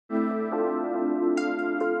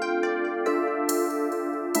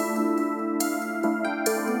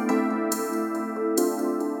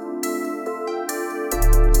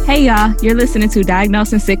Hey y'all, you're listening to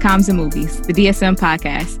Diagnosing Sitcoms and Movies, the DSM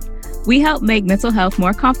podcast. We help make mental health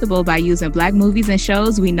more comfortable by using Black movies and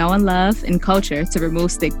shows we know and love and culture to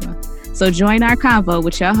remove stigma. So join our convo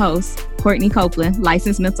with your host, Courtney Copeland,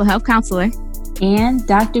 licensed mental health counselor, and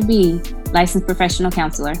Dr. B, licensed professional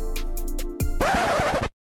counselor.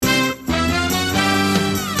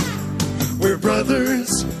 We're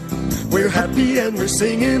brothers, we're happy and we're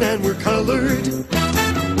singing and we're colored.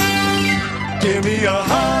 Give me a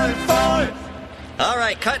high five. All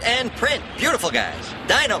right, cut and print. Beautiful, guys.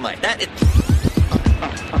 Dynamite. That is...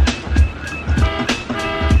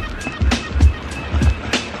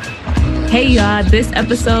 Hey y'all, this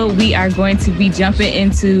episode we are going to be jumping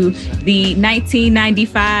into the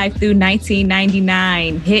 1995 through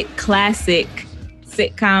 1999 hit classic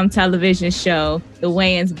sitcom television show, The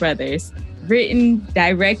Wayans Brothers. Written,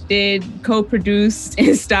 directed, co-produced,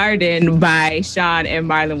 and starred in by Shawn and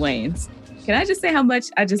Marlon Wayans. Can I just say how much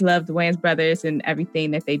I just love the Wayans Brothers and everything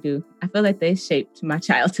that they do? I feel like they shaped my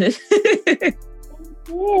childhood.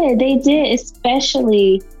 They did,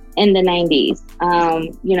 especially in the 90s.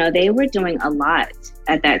 They were doing a lot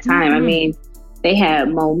at that time. Mm-hmm. I mean, they had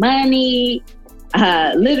Mo Money,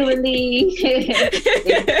 literally,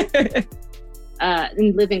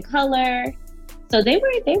 in Living Color. So they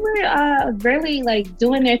were really like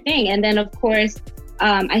doing their thing. And then, of course,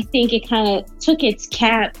 I think it kind of took its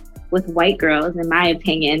cap with White Girls, in my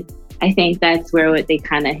opinion. I think that's where they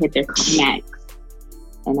kind of hit their climax.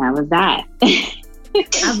 And that was that.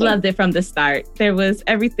 I've loved it from the start. There was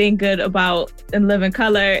everything good about In Living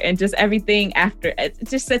Color, and just everything after. It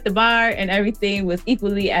just set the bar, and everything was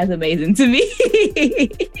equally as amazing to me.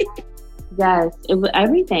 Yes, it was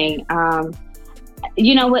everything.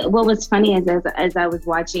 What was funny is as I was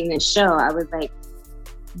watching this show, I was like,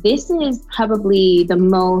 this is probably the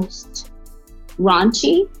most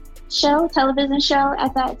raunchy television show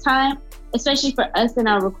at that time, especially for us in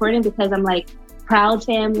our recording, because I'm like, Proud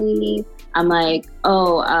Family, I'm like,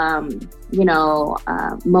 Moesha,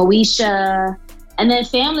 and then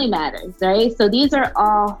Family Matters, right? So these are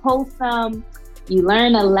all wholesome, you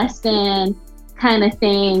learn a lesson kind of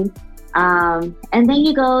thing. And then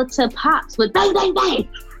you go to Pops with Bang Bang Bang.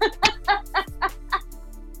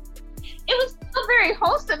 It was still very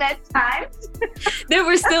wholesome at times. There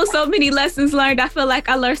were still so many lessons learned. I feel like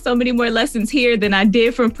I learned so many more lessons here than I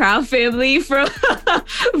did from Proud Family, from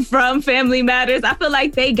Family Matters. I feel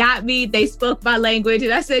like they got me. They spoke my language.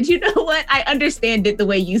 And I said, you know what? I understand it the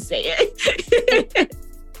way you say it.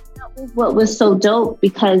 What was so dope,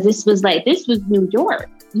 because this was New York,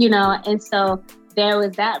 and so there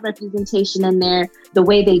was that representation in there, the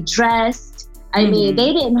way they dressed. I mean,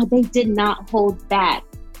 they did not hold back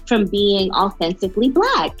from being authentically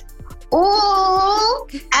Black. Oh,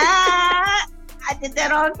 I did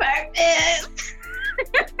that on purpose.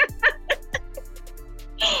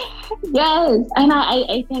 Yes, and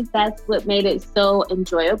I think that's what made it so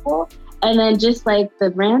enjoyable. And then just like the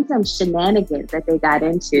random shenanigans that they got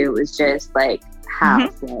into was just like, how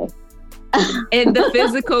And the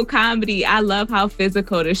physical comedy, I love how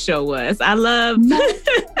physical the show was. I love...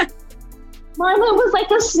 Marlon was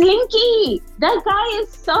like a slinky. That guy is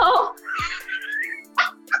so...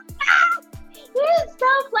 He is so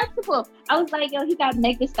flexible. I was like, yo, he got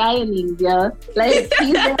Meg Thee Stallion, yo. Like,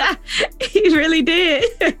 he really did.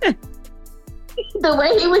 The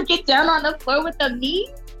way he would get down on the floor with the knees.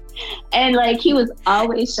 And like, he was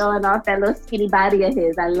always showing off that little skinny body of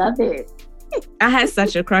his. I love it. I had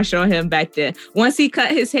such a crush on him back then. Once he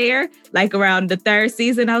cut his hair, like around the third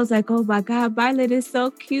season, I was like, oh my God, Violet is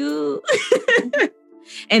so cute.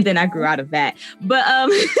 And then I grew out of that. But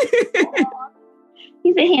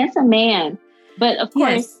he's a handsome man. But of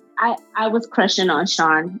course, yes. I was crushing on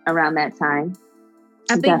Shawn around that time.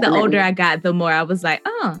 I think definitely. The older I got, the more I was like,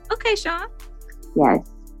 oh, okay, Shawn. Yes.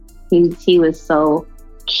 He was so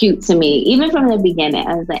cute to me. Even from the beginning,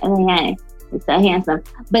 I was like, oh yeah. It's so handsome.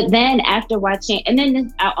 But then after watching, and then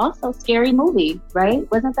this, also Scary Movie, right?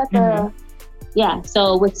 Wasn't that the... Yeah,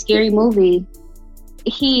 so with Scary Movie,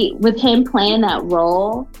 with him playing that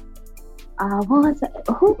role, what was it?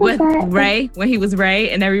 Who was that? Ray, when he was Ray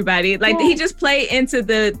and everybody. Like, he just played into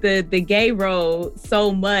the gay role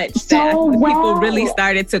so much that people really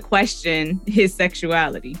started to question his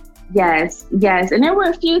sexuality. Yes. And there were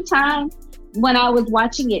a few times when I was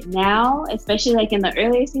watching it now, especially like in the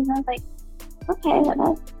earlier season, I was like, okay,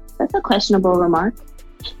 that's a questionable remark,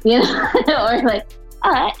 or like,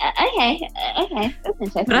 oh, okay, that's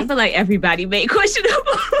interesting. But I feel like everybody made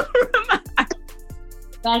questionable remarks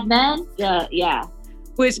back then. Yeah.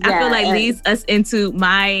 Which I feel like leads us into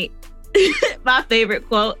my favorite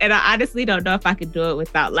quote, and I honestly don't know if I could do it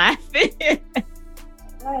without laughing.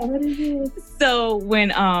 Right, what is it? So when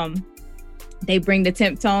they bring the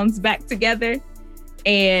Temptones back together,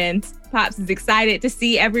 and Pops is excited to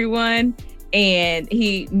see everyone, and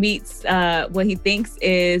he meets what he thinks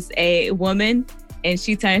is a woman, and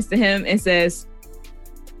she turns to him and says,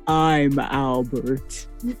 "I'm Albert."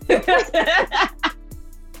 That's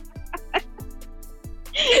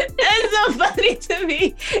so funny to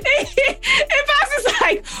me. And Pops is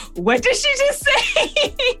like, "What did she just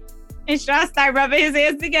say?" And Sean started rubbing his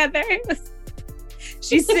hands together.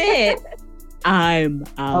 She said, "I'm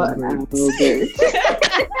Albert."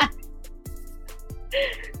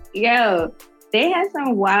 Yo, they had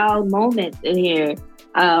some wild moments in here.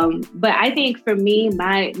 But I think for me,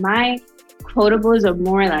 my quotables are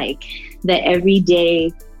more like the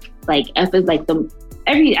everyday, like episode, like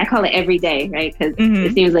I call it every day, right? Because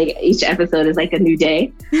it seems like each episode is like a new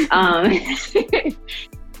day.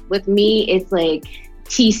 With me, it's like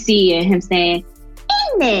TC and him saying,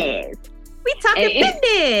 "Business. We talking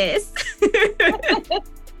business."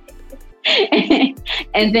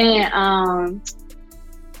 And then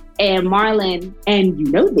and Marlon, "And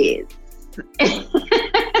you know this."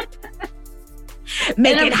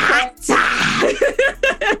 Make it hot.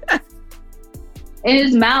 In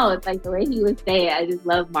his mouth, like the way he would say it, I just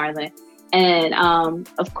love Marlon. And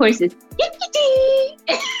of course it's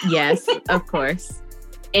Yes, of course.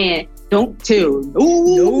 And don't tell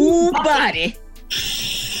nobody.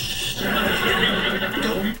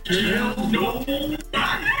 Don't tell nobody.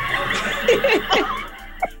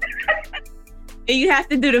 And you have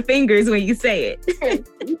to do the fingers when you say it.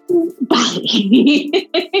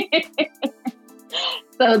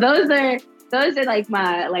 So those are like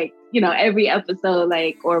my, like, you know, every episode,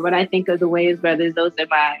 like, or when I think of the Wayans brothers, those are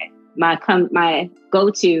my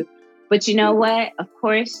go-to. But you know what? Of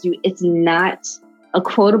course, it's not a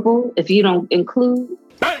quotable if you don't include.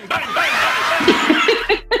 Bang, bang, bang,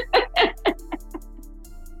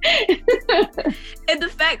 And the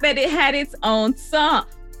fact that it had its own song.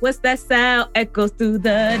 What's that sound? Echoes through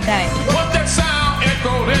the night. What's that sound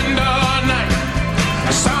echoed in the night?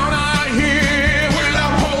 The sound I hear when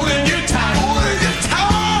I'm holding you tight. It's my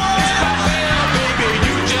bell, baby,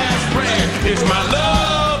 you just ring. It's my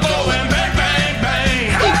love going bang, bang,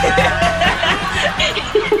 bang.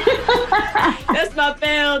 That's my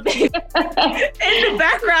bell. In the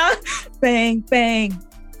background, bang, bang,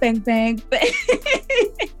 bang, bang, bang.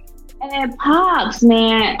 And Pops,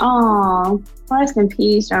 man, oh, rest in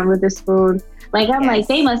peace, John Witherspoon. Like, I'm like,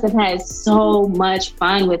 they must have had so much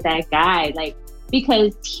fun with that guy. Like,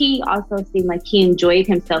 because he also seemed like he enjoyed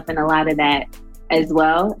himself in a lot of that as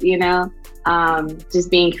well, you know? Just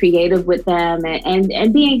being creative with them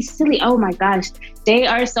and being silly. Oh my gosh, they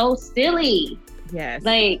are so silly. Yes.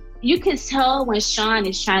 Like, you can tell when Sean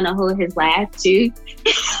is trying to hold his laugh too.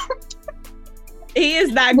 He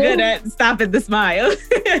is not good at stopping the smile.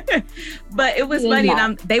 But it was funny.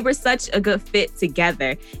 And they were such a good fit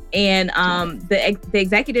together. And the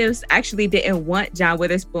executives actually didn't want John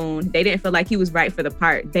Witherspoon. They didn't feel like he was right for the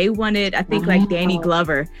part. They wanted, I think, like Danny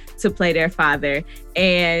Glover to play their father.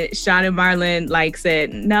 And Sean and Marlon like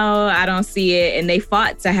said, "No, I don't see it." And they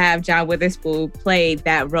fought to have John Witherspoon play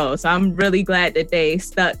that role. So I'm really glad that they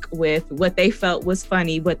stuck with what they felt was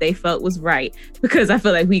funny, what they felt was right, because I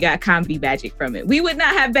feel like we got comedy magic from it. We would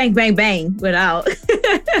not have Bang Bang Bang without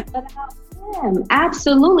him.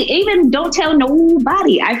 Absolutely. Even Don't Tell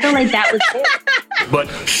Nobody. I feel like that was it. But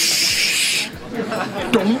shh,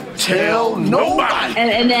 don't tell nobody.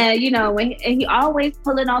 And then, you know, when he always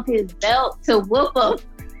pulling off his belt to whoop him.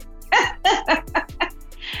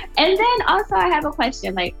 And then also I have a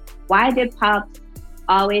question, like, why did Pops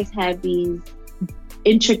always have these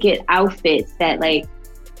intricate outfits that, like,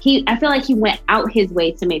 I feel like he went out his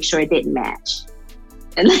way to make sure it didn't match.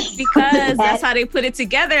 And because that's how they put it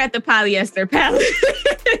together at the Polyester Palace.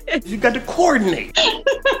 You got to coordinate.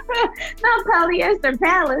 Not Polyester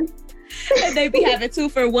Palace. And they be having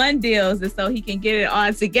 2-for-1 deals, and so he can get it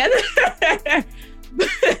all together.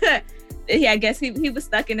 Yeah, I guess he was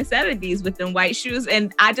stuck in the 70s with them white shoes.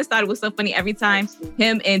 And I just thought it was so funny every time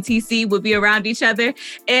him and TC would be around each other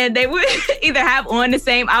and they would either have on the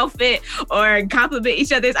same outfit or compliment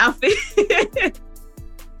each other's outfit.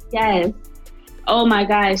 Yes. Oh my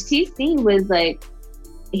gosh. TC was like,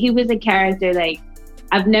 he was a character like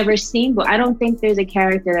I've never seen, but I don't think there's a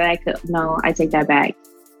character that I take that back.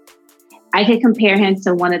 I could compare him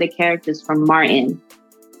to one of the characters from Martin.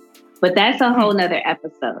 But that's a whole nother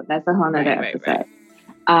episode. Right.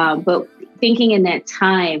 But thinking in that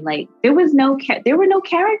time, like there were no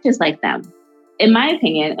characters like them. In my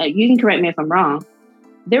opinion, you can correct me if I'm wrong.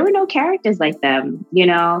 There were no characters like them, you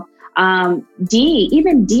know.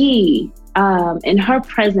 Dee in her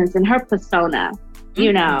presence, in her persona,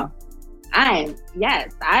 you know, I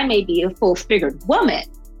may be a full-figured woman,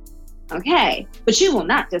 okay, but you will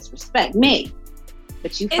not disrespect me.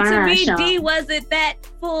 But you find to me, Sean, D wasn't that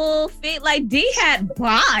full fit. Like D had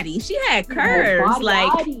body, she had curves.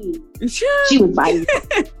 Body. She was body.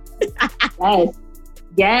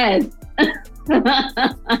 Yes.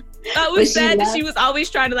 I was sad that she was always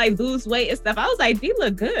trying to like lose weight and stuff. I was like, D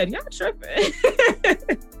look good. Y'all tripping.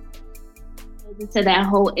 To that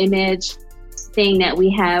whole image thing that we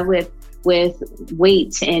have with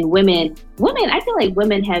weight and women, I feel like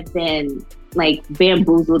women have been like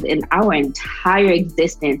bamboozled in our entire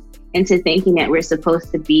existence into thinking that we're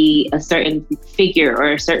supposed to be a certain figure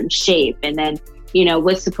or a certain shape, and then, you know,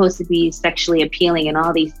 what's supposed to be sexually appealing and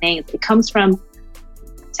all these things. It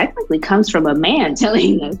technically comes from a man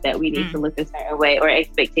telling us that we need to look a certain way, or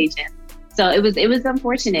expectations. So it was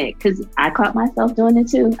unfortunate, because I caught myself doing it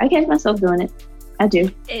too. I catch myself doing it. I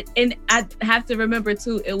do. And I have to remember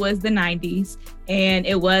too, it was the 90s, and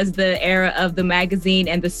it was the era of the magazine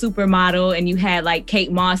and the supermodel, and you had like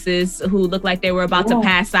Kate Mosses who looked like they were about to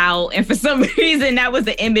pass out, and for some reason that was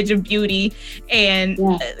the image of beauty, and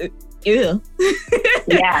ew.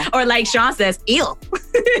 Yeah. Or like Sean says, ew.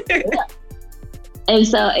 And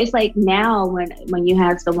so it's like now when you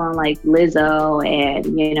have someone like Lizzo,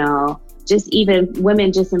 and, you know, just even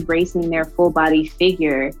women just embracing their full body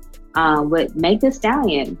figure, with Meg Thee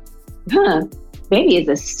Stallion. Baby is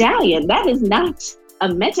a stallion. That is not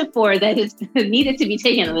a metaphor that is needed to be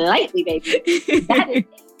taken lightly, baby. That is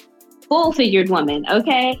a full-figured woman,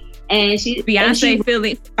 okay? And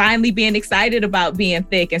Beyonce finally being excited about being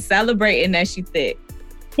thick and celebrating that she's thick.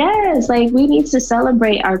 Yes, like we need to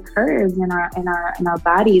celebrate our curves and our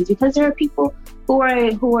bodies, because there are people who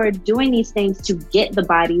are doing these things to get the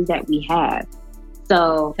bodies that we have.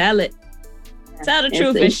 So tell it. Tell the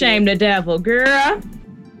truth and shame the devil, girl.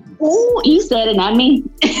 Ooh, you said it, not me.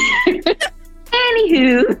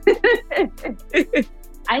 Anywho,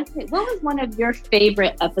 what was one of your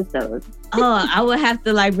favorite episodes? I would have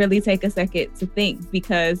to like really take a second to think,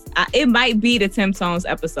 because it might be the Temptones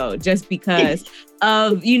episode, just because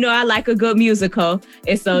of, you know, I like a good musical.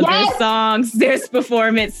 And so there's songs, there's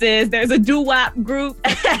performances, there's a doo-wop group,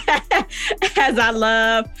 as I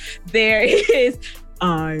love. There is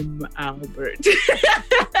I'm Albert.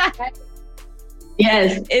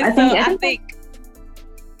 Yes. I think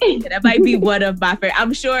that might be one of my favorite.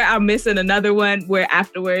 I'm sure I'm missing another one where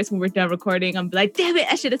afterwards, when we're done recording, I'm like, damn it,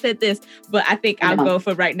 I should have said this. But I think I'll go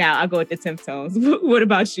for right now. I'll go with the Temptones. What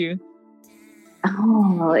about you?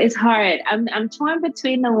 Oh, it's hard. I'm torn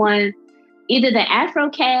between the one, either the Afro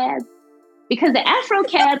Cab, because the Afro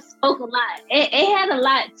Cab spoke a lot. It had a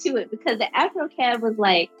lot to it, because the Afro Cab was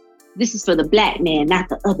like, this is for the black man, not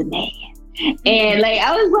the other man. And like,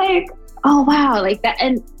 I was like, oh wow, like that.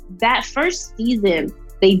 And that first season,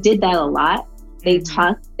 they did that a lot. They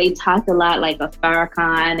talked a lot like a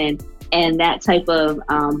Farrakhan and that type of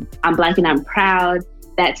I'm Black and I'm Proud,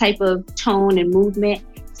 that type of tone and movement.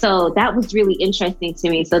 So that was really interesting to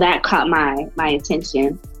me. So that caught my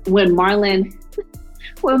attention. When Marlon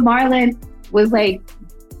was like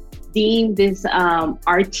deemed this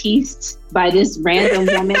artiste by this random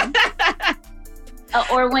woman.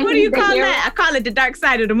 Or when what do you call that? I call it the dark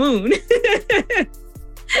side of the moon.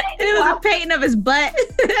 And it was a painting of his butt.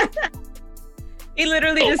 He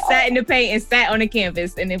literally just sat in the paint and sat on the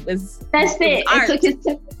canvas, and it was that's it. It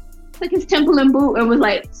took his temple and boot and was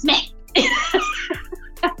like smack.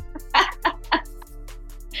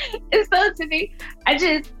 And so to me, I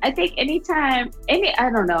think any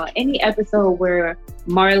episode where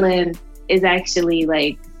Marlon is actually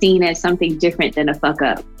like seen as something different than a fuck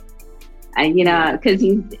up, and you know, because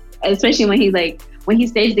especially when he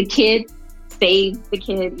saves the kid,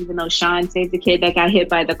 even though Sean saved the kid that got hit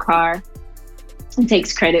by the car and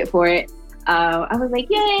takes credit for it. I was like,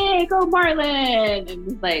 yay, go Marlon. And it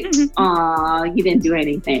was like, aw, you didn't do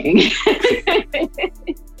anything.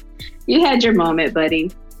 You had your moment,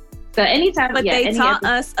 buddy. So anytime, but they taught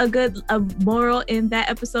us a moral in that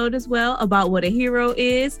episode as well about what a hero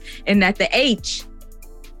is, and that the H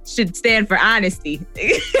should stand for honesty.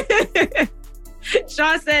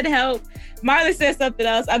 Sean said help. Marlon said something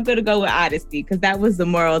else. I'm going to go with honesty, because that was the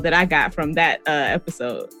moral that I got from that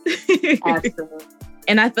episode. Absolutely.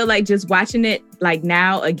 And I feel like just watching it like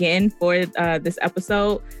now again for this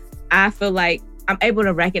episode, I feel like I'm able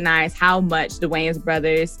to recognize how much the Wayans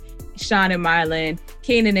brothers, Sean and Marlon,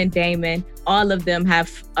 Kenan and Damon, all of them have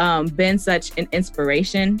been such an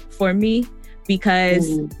inspiration for me, because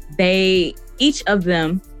each of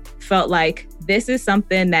them felt like this is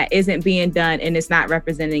something that isn't being done and it's not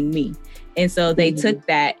representing me. And so they took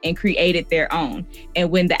that and created their own.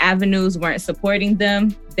 And when the avenues weren't supporting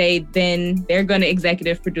them, they're going to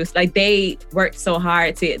executive produce. Like, they worked so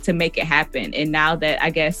hard to make it happen. And now that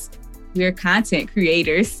I guess we're content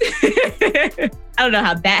creators, I don't know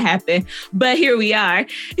how that happened, but here we are.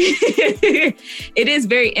 It is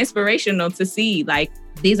very inspirational to see, like,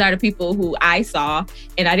 these are the people who I saw,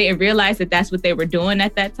 and I didn't realize that that's what they were doing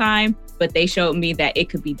at that time, but they showed me that it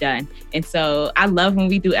could be done. And so I love when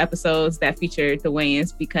we do episodes that feature the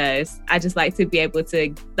Wayans, because I just like to be able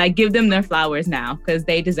to like give them their flowers now, because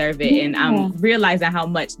they deserve it. Yeah. And I'm realizing how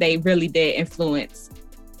much they really did influence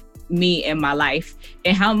me in my life,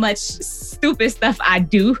 and how much stupid stuff I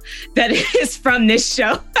do that is from this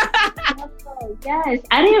show. Yes,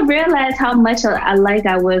 I didn't realize how much I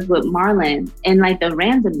was with Marlon, and like the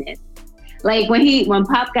randomness. Like when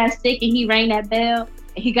Pop got sick and he rang that bell,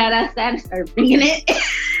 and he got outside and started ringing it.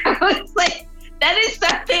 I was like, that is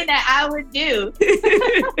something that I would do.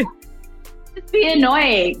 Just be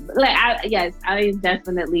annoying. Like, I am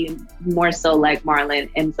definitely more so like Marlon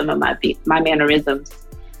in some of my mannerisms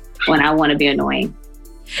when I want to be annoying.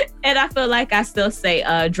 And I feel like I still say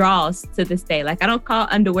draws to this day. Like, I don't call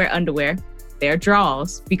underwear. They're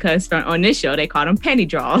draws, because on this show, they call them penny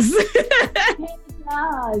draws. Penny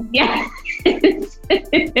draws, yes.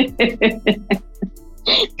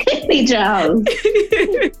 Penny draws.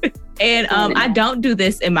 And I don't do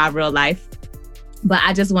this in my real life, but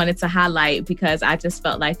I just wanted to highlight, because I just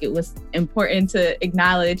felt like it was important to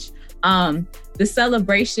acknowledge the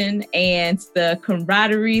celebration and the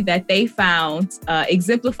camaraderie that they found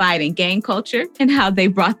exemplified in gang culture, and how they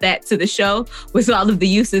brought that to the show with all of the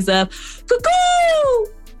uses of cuckoo,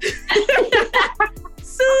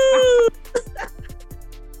 Sue.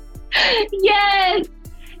 Yes.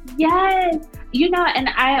 You know, and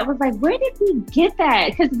I was like, where did we get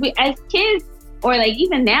that? Because we, as kids, or like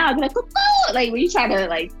even now, I'd be like, cuckoo, like when you try to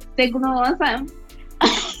like signal or something.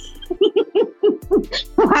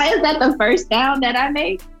 Why is that the first sound that I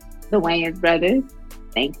make? The Wayans brothers.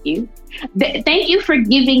 Thank you. Thank you for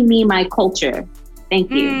giving me my culture.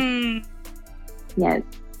 Thank you. Yes.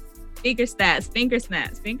 Finger snaps.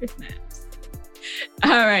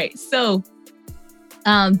 All right. So,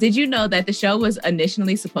 did you know that the show was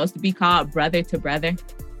initially supposed to be called Brother to Brother?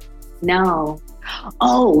 No.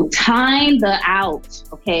 Oh, time the out.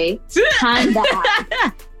 Okay. Time the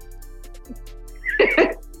out.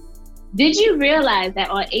 Did you realize that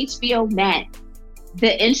on HBO Max,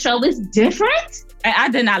 the intro is different? I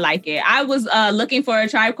did not like it. I was looking for a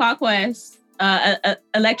Tribe Called Quest,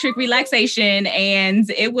 Electric Relaxation, and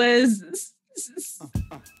it was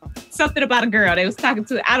something about a girl they was talking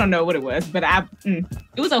to. I don't know what it was, but it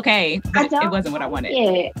was okay. But it wasn't what I wanted.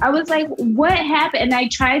 Yeah, I was like, what happened? And I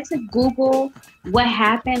tried to Google what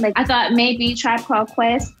happened. Like, I thought maybe Tribe Called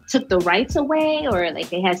Quest took the rights away, or like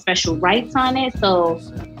they had special rights on it. So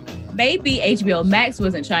maybe HBO Max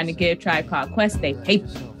wasn't trying to give Tribe Called Quest they paper.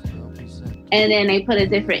 And then they put a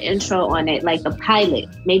different intro on it, like the pilot.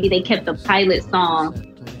 Maybe they kept the pilot song,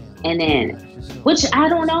 and then, which I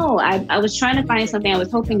don't know. I was trying to find something. I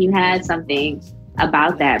was hoping you had something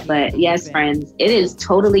about that. But yes, friends, it is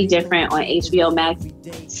totally different on HBO Max.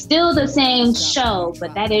 Still the same show,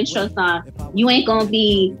 but that intro song, you ain't gonna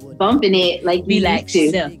be bumping it like you used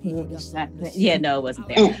to. Yeah, no, it wasn't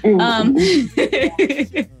there.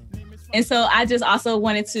 And so I just also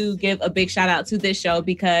wanted to give a big shout out to this show,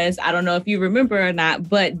 because I don't know if you remember or not,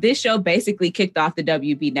 but this show basically kicked off the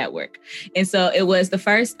WB network. And so it was the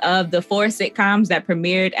first of the 4 sitcoms that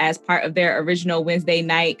premiered as part of their original Wednesday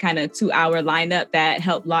night kind of 2-hour lineup that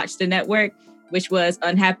helped launch the network, which was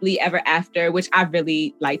Unhappily Ever After, which I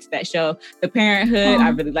really liked that show. The Parenthood, I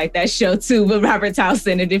really liked that show too, with Robert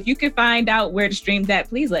Towson. And if you can find out where to stream that,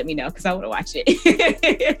 please let me know, because I want to watch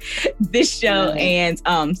it. This show and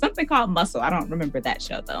something called Muscle. I don't remember that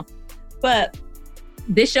show though. But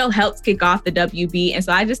this show helped kick off the WB. And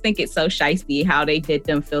so I just think it's so shiesty how they did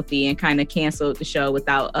them filthy and kind of canceled the show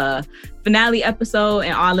without a finale episode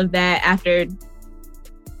and all of that after,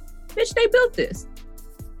 bitch, they built this.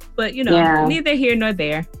 But, you know, neither here nor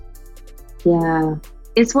there. Yeah.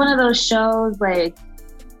 It's one of those shows, like,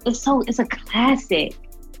 it's a classic.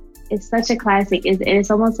 It's such a classic.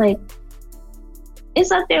 It's almost like,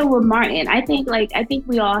 it's up there with Martin. I think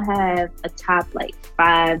we all have a top, like,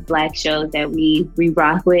 5 Black shows that we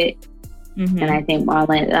rock with. Mm-hmm. And I think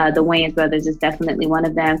Marlon, the Wayans brothers is definitely one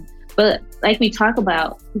of them. But like we talk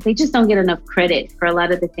about, they just don't get enough credit for a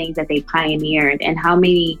lot of the things that they pioneered and how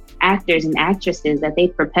many actors and actresses that they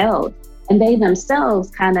propelled. And they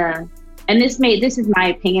themselves kind of, and this is my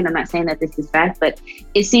opinion, I'm not saying that this is fact, but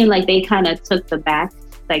it seemed like they kind of took the back,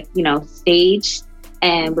 like, stage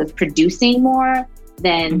and was producing more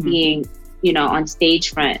than being, on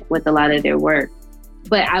stage front with a lot of their work.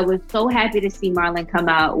 But I was so happy to see Marlon come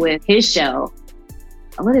out with his show.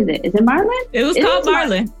 What is it? Is it Marlon? It was called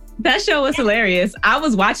Marlon. That show was hilarious. I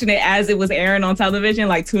was watching it as it was airing on television,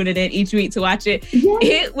 like tuning in each week to watch it.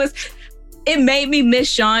 Yeah. It made me miss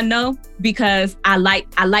Sean though, because I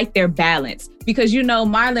like their balance. Because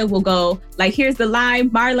Marlon will go, like, here's the line,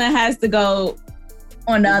 Marlon has to go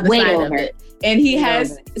on the other side of it. And he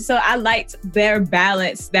has, so I liked their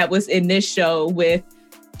balance that was in this show with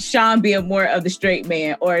Sean being more of the straight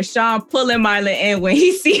man, or Sean pulling Marlon in when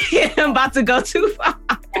he see him about to go too far.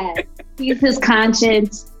 Yes. He's his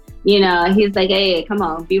conscience. He's like, hey, come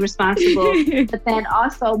on, be responsible. But then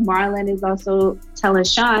also Marlon is also telling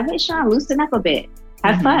Sean, hey, Sean, loosen up a bit.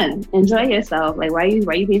 Have fun. Enjoy yourself. Like, why are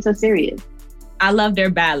you being so serious? I love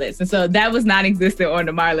their balance. And so that was non-existent on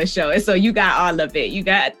the Marlon show. And so you got all of it.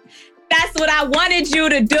 That's what I wanted you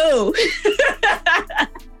to do.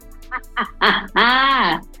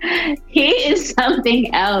 He is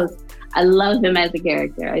something else. I love him as a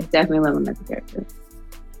character. I definitely love him as a character.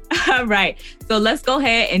 All right. So let's go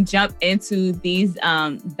ahead and jump into these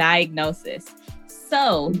diagnoses.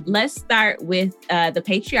 So let's start with the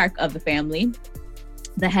patriarch of the family,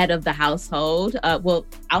 the head of the household.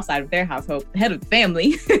 Outside of their household, the head of the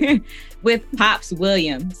family, with Pops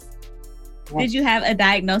Williams. Did you have a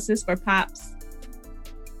diagnosis for Pops?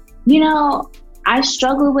 I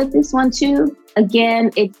struggle with this one too.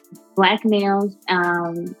 Again, it's Black males,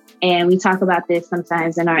 and we talk about this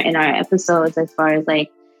sometimes in our episodes as far as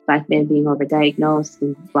like Black men being overdiagnosed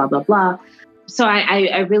and blah blah blah. So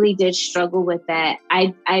I really did struggle with that.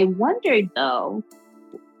 I wondered though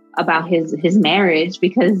about his marriage,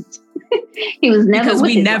 because he was never, because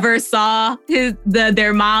we never saw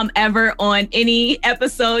their mom ever on any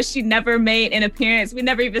episode. She never made an appearance. We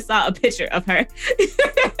never even saw a picture of her.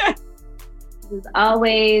 Was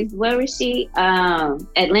always, where was she?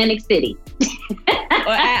 Atlantic City.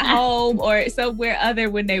 Or at home or somewhere other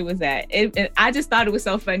when they was at. I just thought it was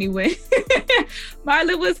so funny when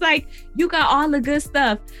Marlon was like, you got all the good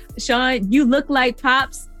stuff. Sean, you look like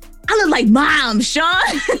Pops. I look like Mom, Sean.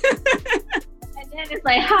 And then it's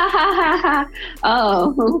like, ha, ha, ha, ha.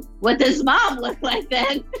 Oh, what does Mom look like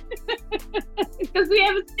then? Because we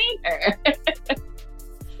haven't seen her.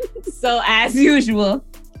 So as usual,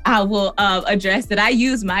 I will address that I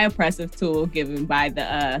use my oppressive tool given by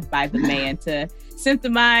the man to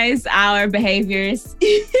symptomize our behaviors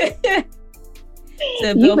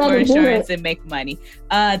to bill for insurance and make money.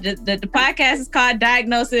 The podcast is called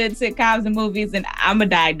Diagnosing Sitcoms and Movies, and I'm a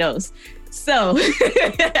diagnose. So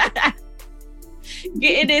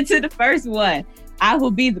getting into the first one, I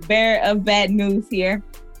will be the bearer of bad news here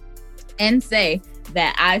and say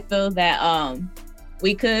that I feel that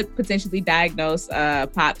we could potentially diagnose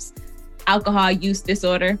Pop's alcohol use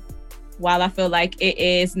disorder. While I feel like it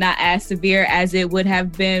is not as severe as it would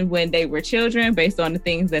have been when they were children, based on the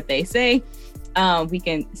things that they say, we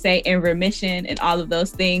can say in remission and all of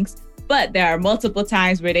those things. But there are multiple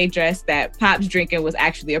times where they address that Pop's drinking was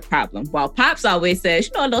actually a problem. While Pops always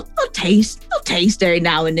says, a little taste every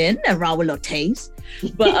now and then, nothing wrong with a little taste.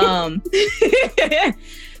 But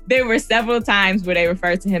there were several times where they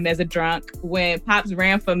referred to him as a drunk. When Pops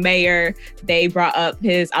ran for mayor, they brought up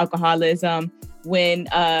his alcoholism. When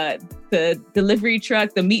the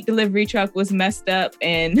meat delivery truck was messed up,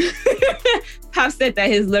 and Pop said that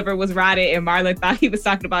his liver was rotted, and Marlon thought he was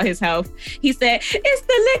talking about his health. He said, "It's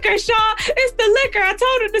the liquor, Sean. It's the liquor. I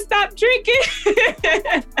told him to stop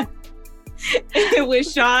drinking." When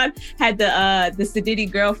Sean had the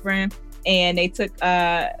Sadiddy girlfriend, and they took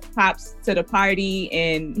Pops to the party,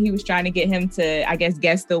 and he was trying to get him to, I guess,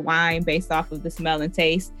 guess the wine based off of the smell and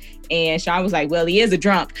taste. And Sean was like, well, he is a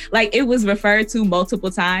drunk. Like, it was referred to multiple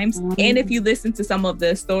times. Mm-hmm. And if you listen to some of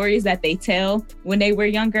the stories that they tell when they were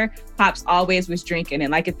younger, Pops always was drinking.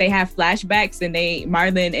 And like, if they have flashbacks and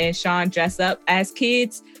Marlon and Sean dress up as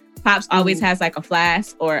kids, Pops always has like a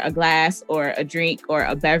flask or a glass or a drink or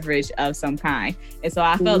a beverage of some kind. And so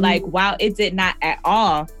I felt like while it did not at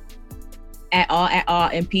all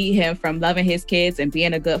impede him from loving his kids and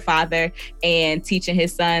being a good father and teaching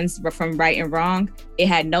his sons from right and wrong, it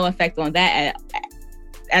had no effect on that.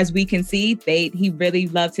 As we can see, he really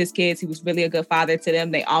loved his kids. He was really a good father to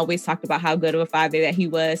them. They always talked about how good of a father that he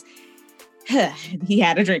was. He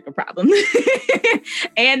had a drinking problem.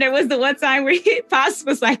 And there was the one time where Pops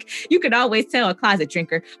was like, you could always tell a closet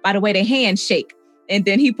drinker by the way their hands shake. And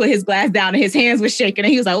then he put his glass down and his hands were shaking,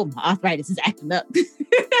 and he was like, oh, my arthritis is acting up.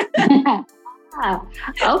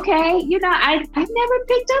 Okay. I've never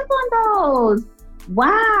picked up on those.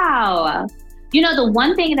 Wow. The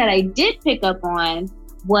one thing that I did pick up on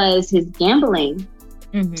was his gambling.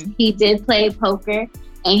 Mm-hmm. He did play poker,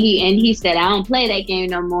 and he said, I don't play that game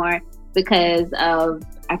no more because of,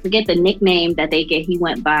 I forget the nickname that he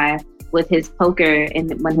went by with his poker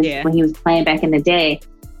and when he was playing back in the day.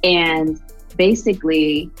 And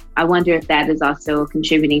basically, I wonder if that is also a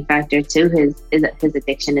contributing factor to his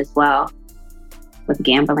addiction as well with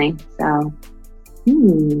gambling. So,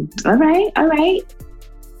 all right.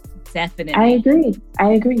 Definitely. I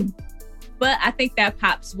agree. But I think that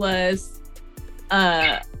Pops was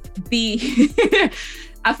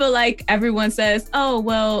I feel like everyone says, oh,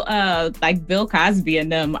 well, like Bill Cosby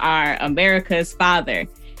and them are America's father.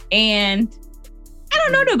 And I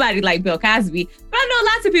don't know nobody like Bill Cosby, but I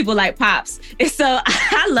know lots of people like Pops. And so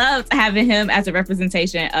I loved having him as a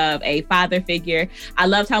representation of a father figure. I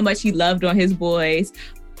loved how much he loved on his boys.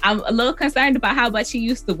 I'm a little concerned about how much he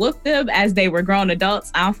used to whoop them as they were grown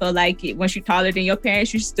adults. I don't feel like once you're taller than your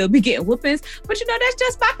parents, you should still be getting whoopings. But that's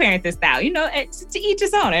just my parenting style. To each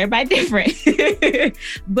his own. Everybody different.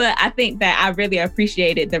 But I think that I really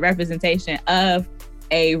appreciated the representation of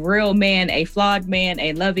a real man, a flawed man,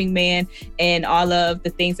 a loving man, and all of the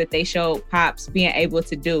things that they showed Pops being able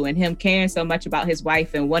to do, and him caring so much about his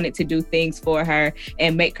wife and wanting to do things for her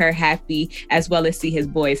and make her happy, as well as see his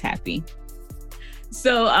boys happy.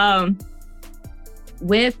 So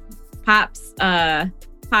with Pop's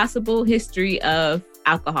possible history of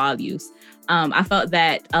alcohol use, I felt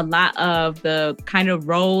that a lot of the kind of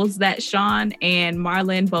roles that Sean and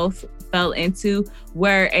Marlon both fell into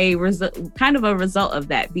were a result of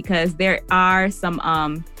that, because there are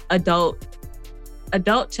some adult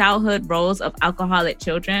childhood roles of alcoholic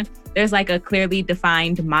children. There's like a clearly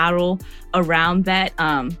defined model around that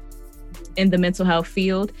in the mental health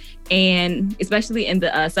field, and especially in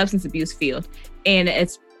the substance abuse field. And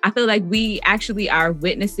I feel like we actually are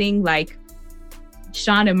witnessing like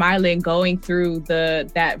Sean and Marlon going through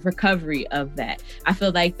that recovery of that. I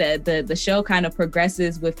feel like the show kind of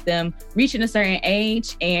progresses with them reaching a certain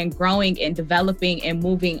age and growing and developing and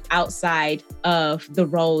moving outside of the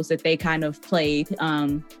roles that they kind of played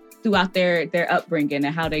throughout their upbringing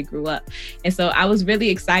and how they grew up. And so I was really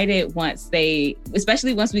excited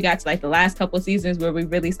especially once we got to like the last couple of seasons where we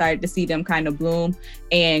really started to see them kind of bloom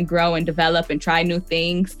and grow and develop and try new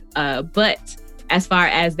things. But as far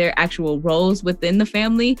as their actual roles within the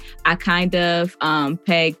family, I kind of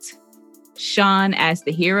pegged Sean as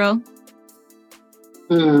the hero.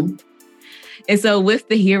 And so with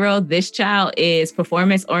the hero, this child is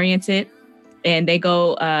performance oriented, and they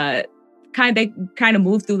go kind of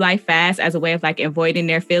move through life fast as a way of like avoiding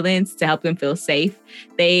their feelings to help them feel safe.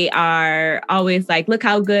 They are always like, look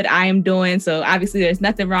how good I am doing. So obviously there's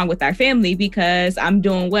nothing wrong with our family because I'm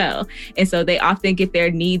doing well. And so they often get their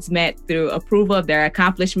needs met through approval of their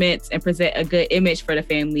accomplishments and present a good image for the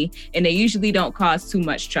family. And they usually don't cause too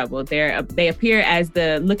much trouble. They appear as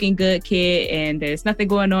the looking good kid, and there's nothing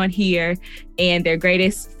going on here. And their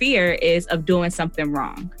greatest fear is of doing something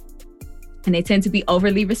wrong. And they tend to be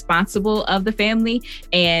overly responsible of the family,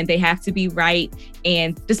 and they have to be right.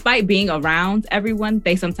 And despite being around everyone,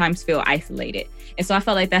 they sometimes feel isolated. And so I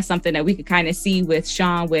felt like that's something that we could kind of see with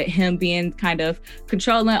Sean, with him being kind of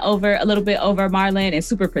controlling a little bit over Marlon and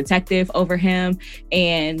super protective over him.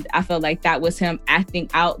 And I felt like that was him acting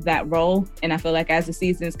out that role. And I feel like as the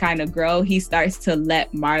seasons kind of grow, he starts to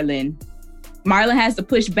let Marlon has to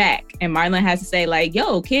push back, and Marlon has to say like,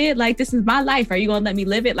 yo, kid, like, this is my life. Are you going to let me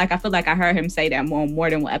live it? Like, I feel like I heard him say that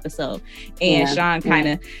more than one episode. And Sean kind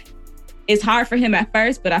of, it's hard for him at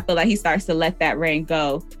first, but I feel like he starts to let that reign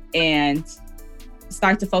go and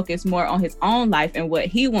start to focus more on his own life and what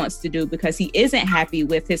he wants to do, because he isn't happy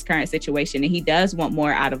with his current situation and he does want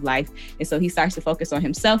more out of life. And so he starts to focus on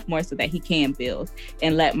himself more so that he can build,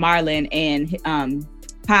 and let Marlon and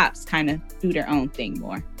Pops kind of do their own thing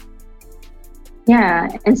more. Yeah,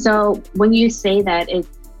 and so when you say that,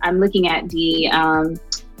 I'm looking at the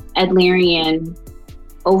Adlerian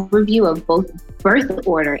overview of both birth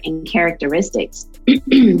order and characteristics.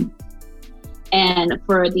 And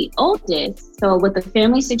for the oldest, so with the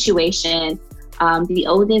family situation, the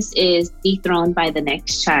oldest is dethroned by the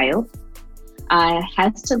next child,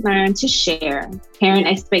 has to learn to share. Parent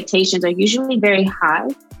expectations are usually very high,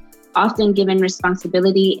 often given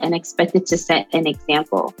responsibility and expected to set an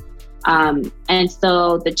example. And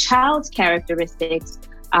so the child's characteristics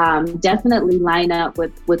definitely line up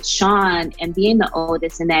with Sean and being the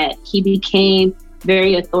oldest, in that he became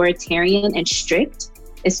very authoritarian and strict,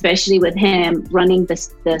 especially with him running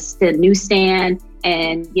the newsstand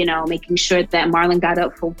and, you know, making sure that Marlon got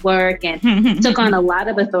up for work and took on a lot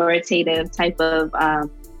of authoritative type of,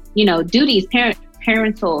 you know, duties,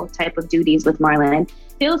 parental type of duties with Marlon.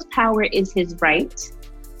 Feels power is his right.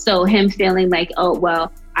 So him feeling like, oh,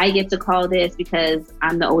 well, I get to call this because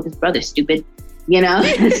I'm the oldest brother, stupid, you know?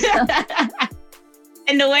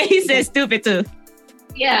 And the way he says stupid too.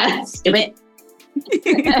 Yeah, stupid.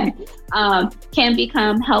 Can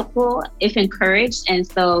become helpful if encouraged. And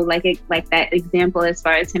so like that example as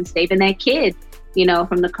far as him saving that kid, you know,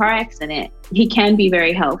 from the car accident, he can be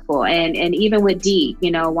very helpful. And even with Dee,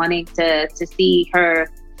 you know, wanting to see her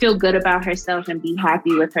feel good about herself and be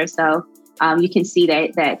happy with herself, you can see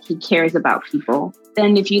that he cares about people.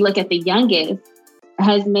 Then if you look at the youngest,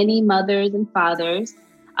 has many mothers and fathers.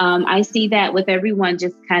 I see that with everyone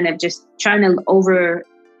just kind of just trying to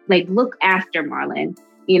look after Marlon,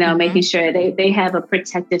 you know, making sure they have a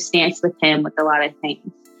protective stance with him with a lot of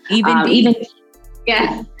things. Even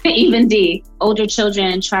Dee. Older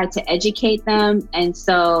children try to educate them. And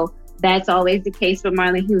so that's always the case with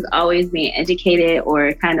Marlon. He was always being educated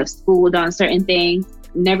or kind of schooled on certain things,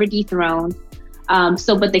 never dethroned.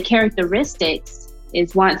 But the characteristics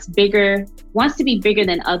is wants to be bigger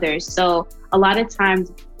than others. So a lot of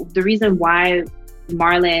times the reason why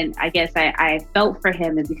Marlon, I guess I felt for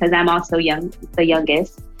him is because I'm also the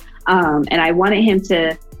youngest. And I wanted him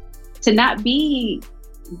to not be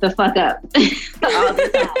the fuck up all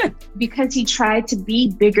the time because he tried to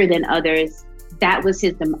be bigger than others. That was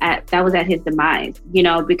at his demise, you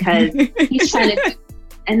know, because he's trying to,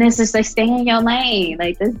 and it's just like, stay in your lane.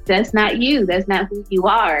 Like that's not you. That's not who you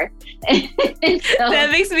are. So,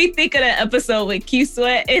 that makes me think of that episode with Q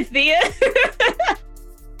Sweat and Thea.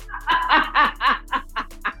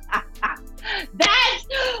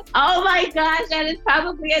 Oh my gosh, that is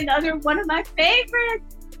probably another one of my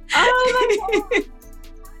favorites. Oh my God. How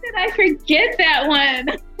did I forget that one?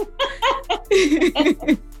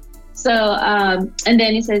 So, and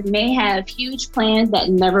then he says, may have huge plans that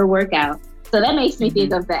never work out. So that makes me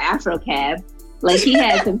think of the Afro Cab. Like he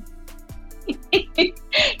had some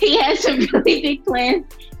really big plans.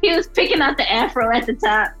 He was picking out the Afro at the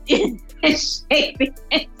top and shaping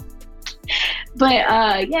it.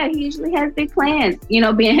 But yeah, he usually has big plans, you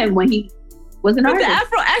know, being him when he was an artist. The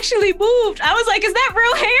Afro actually moved. I was like, is that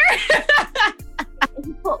real hair?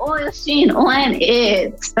 He put oil sheen on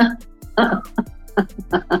it. Oh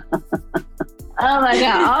my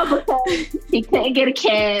God, all because he couldn't get a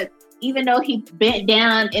cab, even though he bent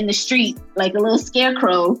down in the street like a little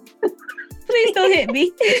scarecrow. Please don't hit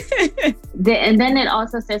me. And then it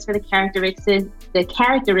also says for the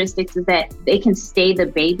characteristics is that they can stay the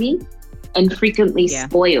baby and frequently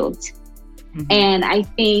spoiled. Mm-hmm. And I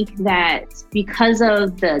think that because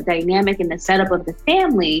of the dynamic and the setup of the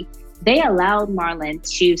family, they allowed Marlon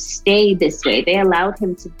to stay this way. They allowed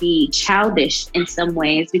him to be childish in some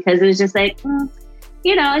ways because it was just like,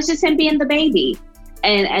 you know, it's just him being the baby.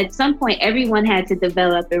 And at some point, everyone had to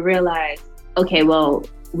develop and realize, okay, well,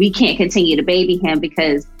 we can't continue to baby him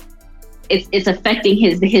because it's affecting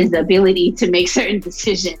his ability to make certain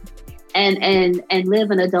decisions and live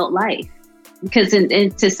an adult life. Because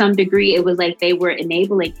to some degree, it was like they were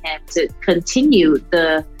enabling him to continue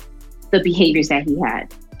the behaviors that he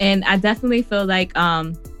had. And I definitely feel like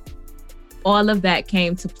all of that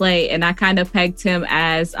came to play. And I kind of pegged him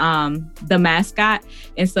as the mascot.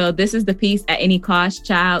 And so this is the piece, At Any Cost,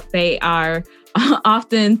 Child. They are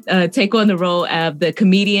often take on the role of the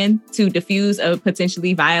comedian to diffuse a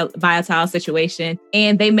potentially volatile situation.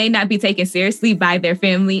 And they may not be taken seriously by their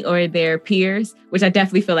family or their peers, which I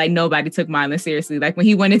definitely feel like nobody took Marlon seriously. Like when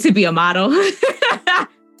he wanted to be a model.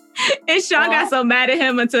 And Sean got so mad at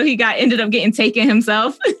him until he ended up getting taken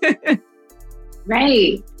himself.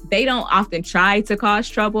 Right. They don't often try to cause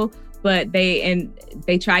trouble, but they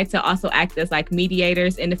try to also act as like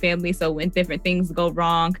mediators in the family. So when different things go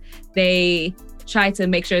wrong, they try to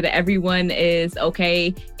make sure that everyone is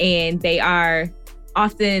okay. And they are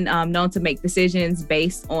often known to make decisions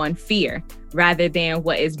based on fear rather than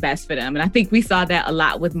what is best for them. And I think we saw that a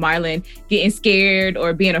lot with Marlon getting scared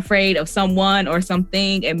or being afraid of someone or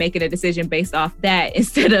something and making a decision based off that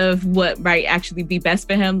instead of what might actually be best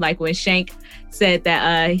for him. Like when Shank said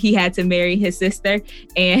that he had to marry his sister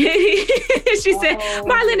and she said,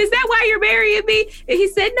 Marlon, is that why you're marrying me? And he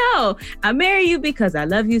said, no, I marry you because I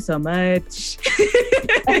love you so much.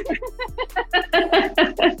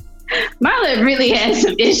 Marlon really had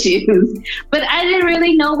some issues, but I didn't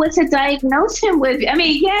really know what to diagnose him with. I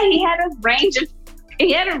mean, yeah, he had a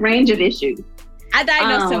range of issues. I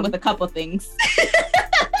diagnosed him with a couple things.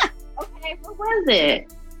 Okay, what was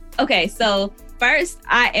it? Okay, so first,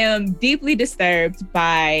 I am deeply disturbed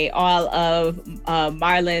by all of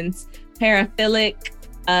Marlon's paraphilic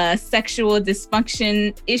sexual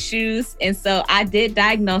dysfunction issues. And so I did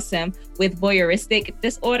diagnose him with voyeuristic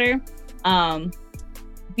disorder.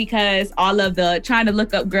 Because all of the trying to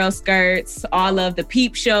look up girl skirts, all of the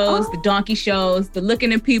peep shows, the donkey shows, the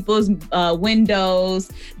looking in people's windows,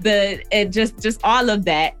 just all of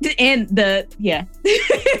that, and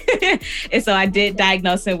and so I did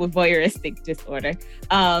diagnose him with voyeuristic disorder.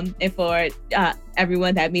 And for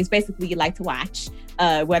everyone, that means basically you like to watch,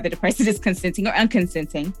 whether the person is consenting or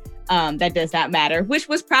unconsenting. That does not matter, which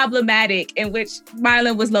was problematic, in which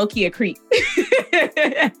Marlon was low-key a creep.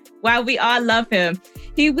 While we all love him,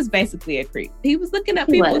 he was basically a creep. He was looking up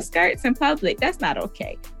people's skirts in public. That's not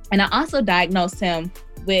okay. And I also diagnosed him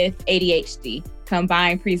with ADHD,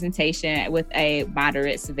 combined presentation with a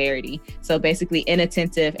moderate severity. So basically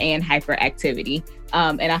inattentive and hyperactivity.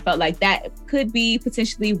 And I felt like that could be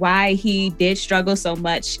potentially why he did struggle so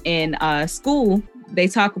much in school. They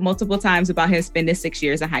talk multiple times about him spending 6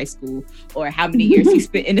 years in high school, or how many years he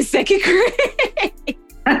spent in the second grade.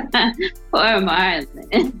 Poor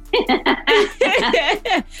Marlon.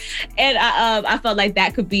 And I felt like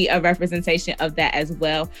that could be a representation of that as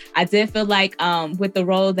well. I did feel like with the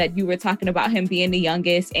role that you were talking about, him being the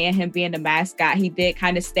youngest and him being the mascot, he did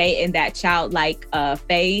kind of stay in that childlike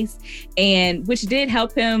phase, and which did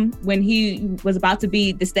help him when he was about to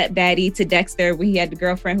be the stepdaddy to Dexter, when he had the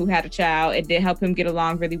girlfriend who had a child. It did help him get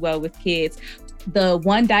along really well with kids. The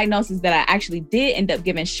one diagnosis that I actually did end up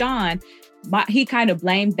giving Sean, he kind of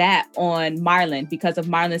blamed that on Marlon because of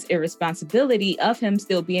Marlon's irresponsibility of him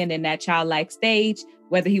still being in that childlike stage,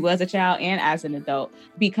 whether he was a child and as an adult,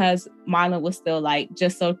 because Marlon was still like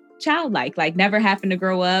just so childlike, like never having to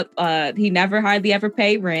grow up. He never hardly ever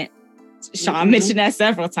paid rent. Sean mentioned that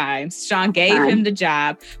several times. Sean gave him the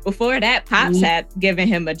job. Before that, Pops had given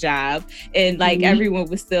him a job. And like everyone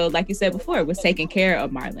was still, like you said before, was taking care of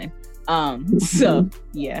Marlon. So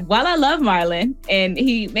yeah, while I love Marlon and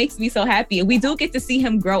he makes me so happy, and we do get to see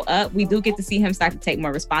him grow up, we do get to see him start to take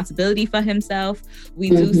more responsibility for himself. We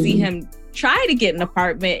do see him try to get an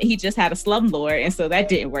apartment. He just had a slumlord, and so that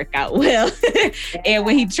didn't work out well. And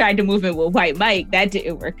when he tried to move in with White Mike, that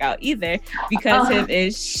didn't work out either, because him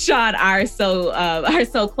and Sean are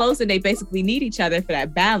so close, and they basically need each other for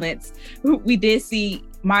that balance. We did see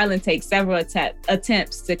Marlon take several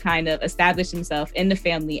attempts to kind of establish himself in the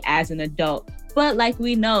family as an adult. But like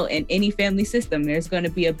we know, in any family system, there's going to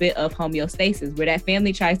be a bit of homeostasis where that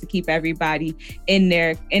family tries to keep everybody in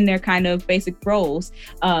their kind of basic roles.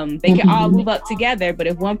 They can all move up together, but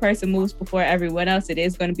if one person moves before everyone else, it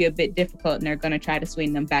is going to be a bit difficult, and they're going to try to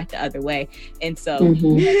swing them back the other way. And so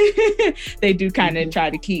they do kind of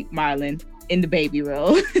try to keep Marlon in the baby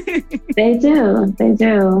role. They do.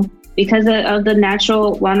 Because of the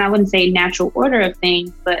natural, well, I wouldn't say natural order of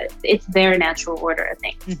things, but it's their natural order of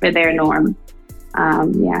things for their norm.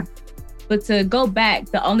 But to go back,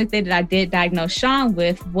 the only thing that I did diagnose Sean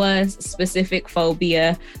with was specific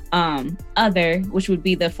phobia, other, which would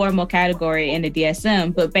be the formal category in the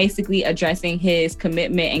DSM, but basically addressing his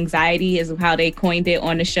commitment anxiety is how they coined it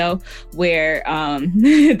on the show, where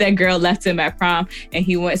that girl left him at prom and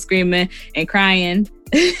he went screaming and crying.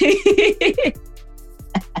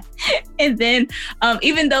 And then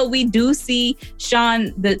even though we do see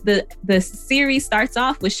Sean, the series starts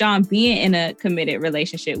off with Sean being in a committed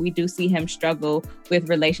relationship, we do see him struggle with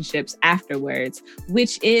relationships afterwards,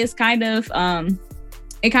 which is kind of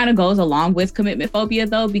it kind of goes along with commitment phobia,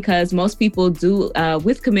 though, because most people do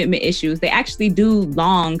with commitment issues, they actually do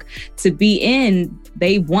long to be in.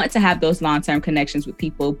 They want to have those long-term connections with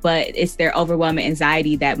people, but it's their overwhelming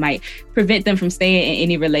anxiety that might prevent them from staying in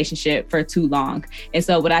any relationship for too long. And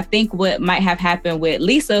so what I think what might have happened with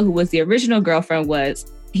Lisa, who was the original girlfriend,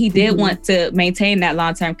 was he did want to maintain that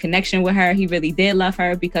long-term connection with her. He really did love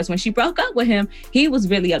her, because when she broke up with him, he was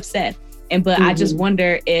really upset. But I just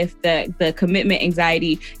wonder if the commitment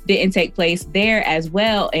anxiety didn't take place there as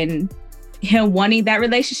well, and him wanting that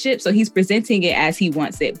relationship. So he's presenting it as he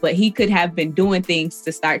wants it, but he could have been doing things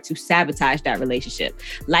to start to sabotage that relationship.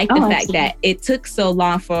 Like the fact that it took so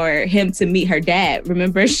long for him to meet her dad.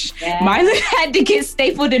 Remember, Marlon had to get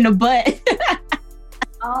stapled in the butt.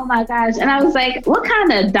 Oh my gosh. And I was like, what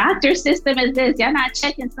kind of doctor system is this? Y'all not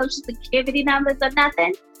checking social security numbers or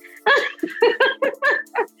nothing?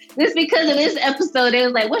 Just because of this episode, it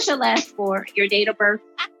was like, what's your last four? Your date of birth?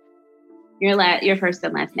 Your first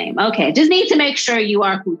and last name. Okay, just need to make sure you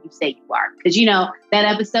are who you say you are. Because you know, that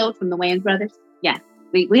episode from the Wayans Brothers? Yeah,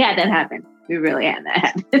 we had that happen. We really had that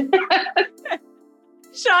happen.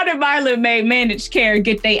 Sean and Marlon made managed care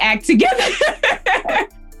get their act together.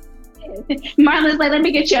 Marlon's like, let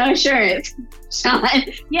me get your insurance. Sean,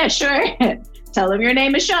 yeah, sure. Tell him your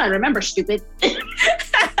name is Sean. Remember, stupid.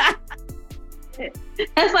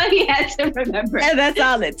 That's all he had to remember. And that's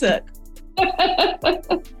all it took.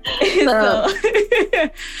 But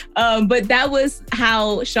that was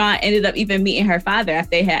how Sean ended up even meeting her father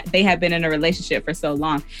after they had been in a relationship for so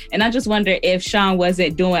long. And I just wonder if Sean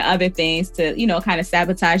wasn't doing other things to, kind of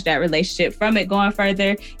sabotage that relationship from it going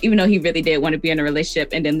further, even though he really did want to be in a relationship.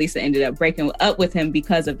 And then Lisa ended up breaking up with him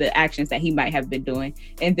because of the actions that he might have been doing.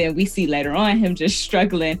 And then we see later on him just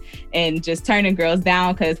struggling and just turning girls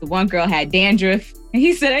down because the one girl had dandruff. And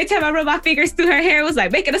he said, every time I run my fingers through her hair, it was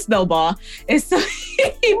like making a snowball. And so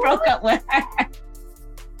he broke up with her.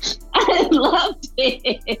 I loved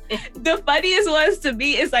it. The funniest ones to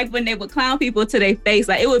me is like when they would clown people to their face.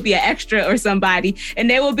 Like it would be an extra or somebody. And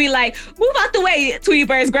they would be like, move out the way, Tweety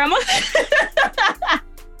Bird's grandma.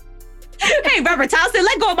 Hey, Robert Townsend,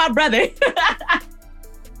 let go of my brother.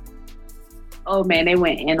 Oh, man, they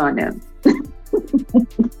went in on them.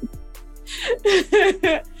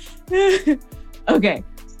 Okay.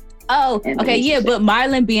 Oh, okay. Yeah. But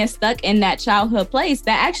Marlon being stuck in that childhood place,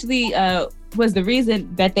 that actually was the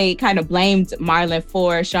reason that they kind of blamed Marlon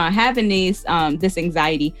for Sean having this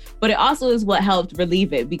anxiety. But it also is what helped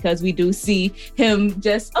relieve it, because we do see him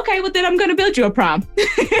just, okay, well, then I'm going to build you a prom.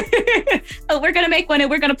 We're going to make one and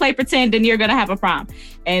we're going to play pretend and you're going to have a prom.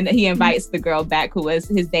 And he invites the girl back who was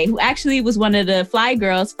his date, who actually was one of the fly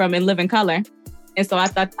girls from In Living Color. And so I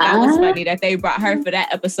thought that was funny that they brought her for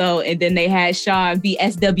that episode. And then they had Sean be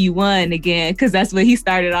SW1 again, because that's what he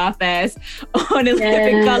started off as on In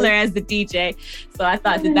Living Color as the DJ. So I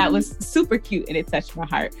thought that was super cute and it touched my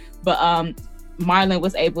heart. But Marlon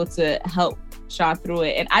was able to help Sean through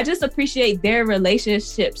it. And I just appreciate their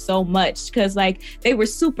relationship so much, because like they were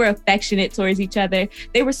super affectionate towards each other.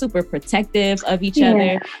 They were super protective of each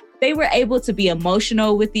other. They were able to be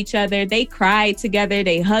emotional with each other. They cried together.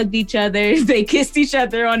 They hugged each other. They kissed each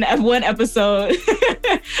other on one episode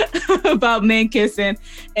about men kissing.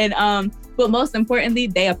 And but most importantly,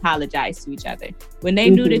 they apologized to each other. When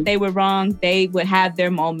they knew that they were wrong, they would have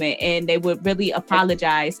their moment and they would really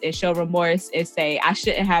apologize and show remorse and say, I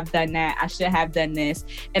shouldn't have done that. I should have done this.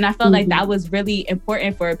 And I felt like that was really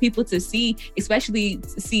important for people to see, especially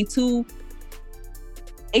to see two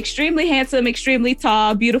extremely handsome, extremely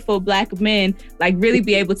tall, beautiful Black men like really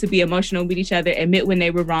be able to be emotional with each other, admit when they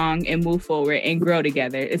were wrong, and move forward and grow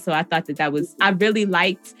together. And so I thought that was, I really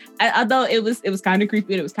liked, although it was kind of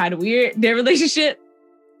creepy and it was kind of weird, their relationship,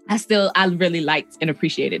 I really liked and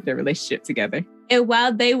appreciated their relationship together. And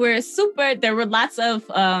while they were super, there were lots of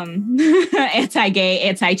anti-gay,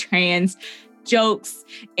 anti-trans jokes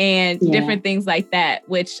and different things like that,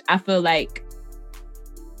 which I feel like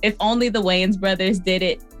if only the Wayans brothers did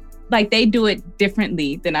it, like they do it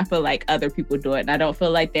differently than I feel like other people do it. And I don't feel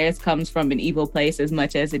like theirs comes from an evil place as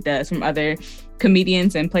much as it does from other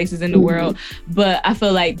comedians and places in the world. But I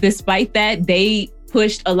feel like despite that, they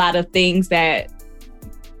pushed a lot of things that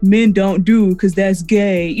men don't do because that's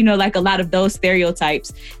gay. Like a lot of those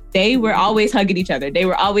stereotypes. They were always hugging each other. They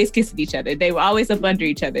were always kissing each other. They were always up under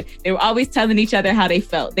each other. They were always telling each other how they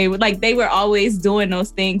felt. They were always doing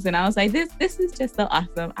those things. And I was like, this is just so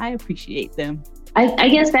awesome. I appreciate them. I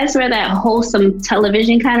guess that's where that wholesome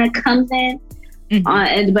television kind of comes in. But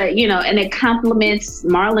and it complements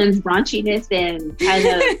Marlon's raunchiness and kind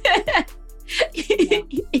of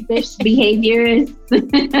fish behaviors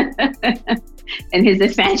and his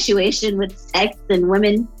infatuation with sex and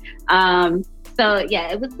women. So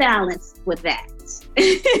yeah, it was balanced with that.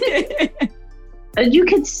 You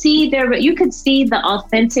could see the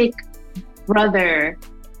authentic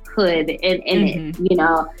brotherhood in it.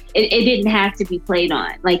 It didn't have to be played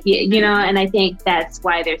on, and I think that's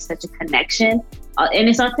why there's such a connection, and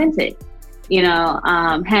it's authentic.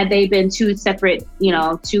 Had they been two separate,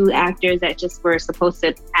 two actors that just were supposed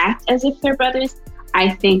to act as if they're brothers,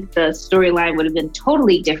 I think the storyline would have been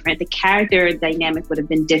totally different. The character dynamic would have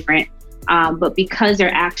been different. But because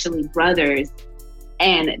they're actually brothers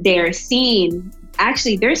and they're seen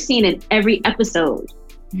in every episode,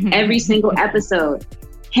 every single episode.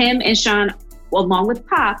 Him and Sean, along with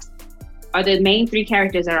Pops, are the main three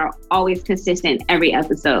characters that are always consistent every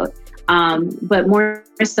episode. But more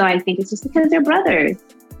so, I think it's just because they're brothers.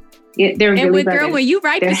 They're really and brothers. Girl, when you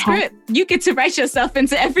write the script, you get to write yourself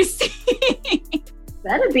into every scene.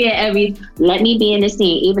 That'll be let me be in the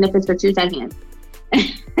scene, even if it's for 2 seconds.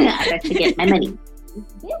 I got to get my money.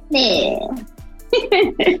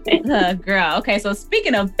 Girl. Okay, so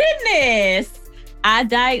speaking of business, I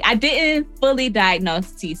didn't fully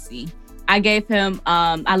diagnose TC. I gave him,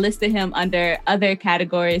 I listed him under other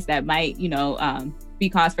categories that might, be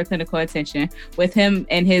cause for clinical attention with him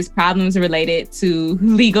and his problems related to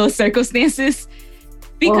legal circumstances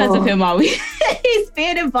because of him always he's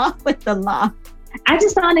been involved with the law. I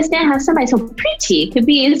just don't understand how somebody so preachy could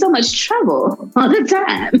be in so much trouble all the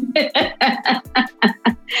time.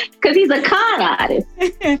 Because he's a con artist.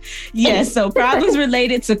 Yes, so problems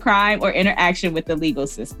related to crime or interaction with the legal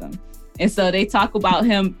system. And so they talk about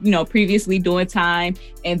him, previously doing time,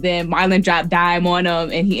 and then Marlon dropped dime on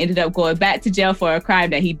him, and he ended up going back to jail for a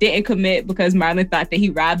crime that he didn't commit because Marlon thought that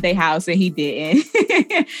he robbed their house and he didn't.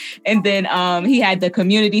 And then he had the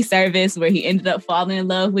community service where he ended up falling in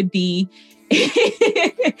love with Dee.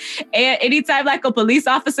 And anytime like a police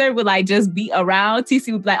officer would like just be around,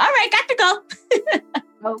 TC would be like, all right, got to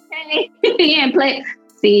go. Okay. He ain't play.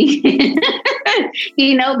 See,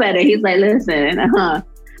 he know better. He's like, listen,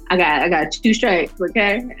 I got 2 strikes,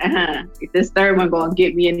 okay? This third one gonna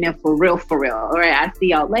get me in there for real. All right, I'll see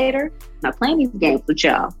y'all later. Not playing these games with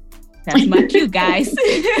y'all. That's my cue, guys.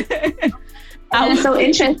 And it's so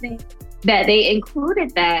interesting that they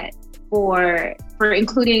included that for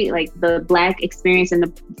including like the Black experience and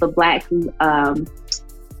the Black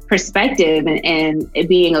perspective and it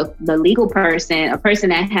being the legal person, a person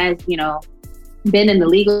that has, been in the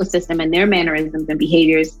legal system and their mannerisms and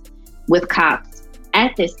behaviors with cops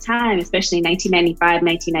at this time, especially 1995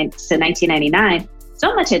 to 1999,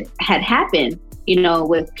 so much had happened,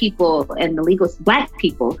 with people in the legal, Black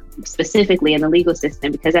people specifically in the legal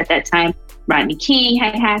system, because at that time, Rodney King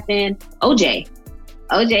had happened, OJ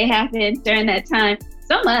happened during that time,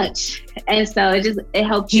 so much. And so it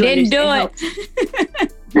helped you. He didn't do it.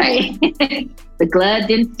 Right. The glove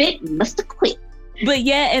didn't fit, must have quit. But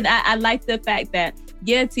yeah, and I like the fact that,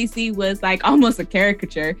 TC was like almost a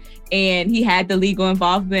caricature and he had the legal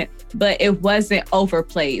involvement, but it wasn't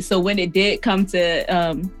overplayed. So when it did come to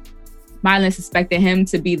Marlon suspected him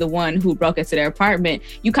to be the one who broke into their apartment,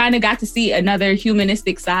 you kind of got to see another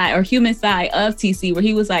humanistic side or human side of TC where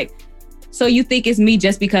he was like, so you think it's me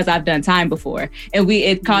just because I've done time before? And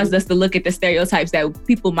it caused us to look at the stereotypes that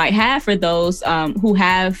people might have for those who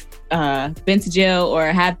have been to jail or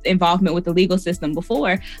have involvement with the legal system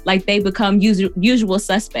before, like they become usual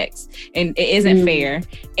suspects. And it isn't fair.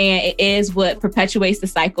 And it is what perpetuates the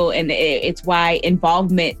cycle. And it's why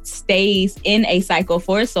involvement stays in a cycle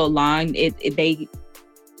for so long. They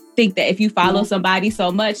think that if you follow somebody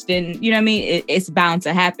so much, then, it's bound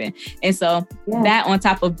to happen. And so that on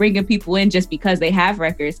top of bringing people in just because they have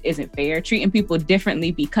records isn't fair. Treating people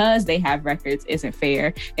differently because they have records isn't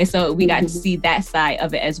fair. And so we got to see that side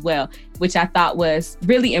of it as well, which I thought was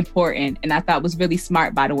really important. And I thought was really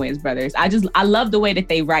smart by the Wayans brothers. I love the way that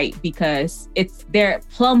they write because they're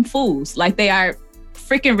plumb fools. Like they are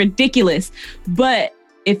freaking ridiculous. But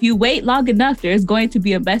if you wait long enough, there's going to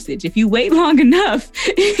be a message. If you wait long enough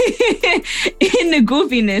in the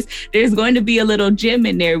goofiness, there's going to be a little gem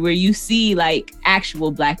in there where you see like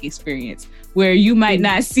actual Black experience, where you might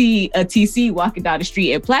not see a TC walking down the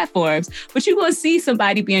street at platforms, but you're going to see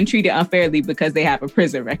somebody being treated unfairly because they have a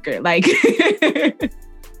prison record. Like, and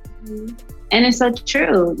it's so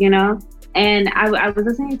true, And I was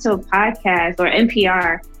listening to a podcast or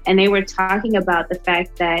NPR, and they were talking about the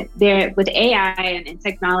fact that with AI and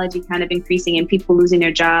technology kind of increasing and people losing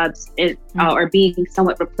their jobs or being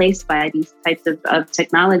somewhat replaced by these types of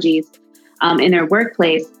technologies in their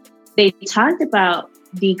workplace, they talked about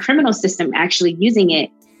the criminal system actually using it,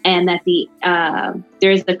 and that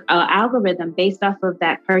there's an algorithm based off of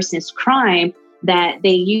that person's crime that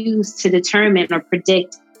they use to determine or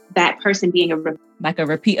predict that person being a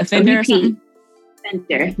repeat offender or something?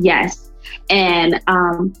 Offender, yes. And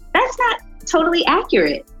that's not totally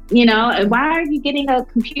accurate, And why are you getting a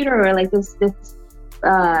computer or like this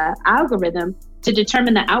algorithm to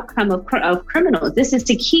determine the outcome of criminals? This is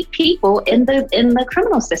to keep people in the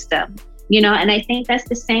criminal system, And I think that's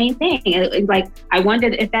the same thing. Like I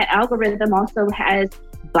wondered if that algorithm also has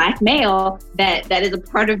Black male that is a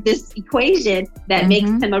part of this equation that makes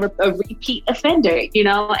him a repeat offender,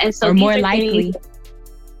 And so or more likely.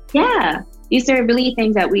 These are really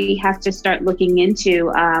things that we have to start looking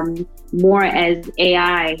into more as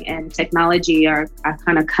AI and technology are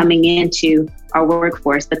kind of coming into our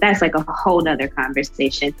workforce. But that's like a whole nother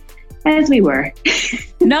conversation, as we were.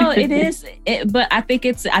 No, it is. But I think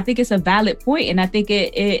it's a valid point, and I think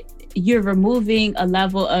you're removing a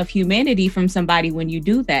level of humanity from somebody when you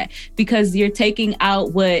do that, because you're taking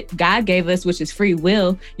out what God gave us, which is free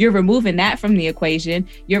will. You're removing that from the equation.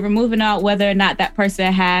 You're removing out whether or not that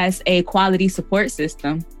person has a quality support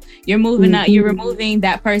system. You're moving out, you're removing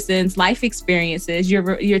that person's life experiences.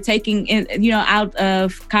 You're taking in, out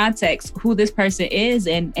of context who this person is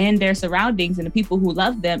and their surroundings and the people who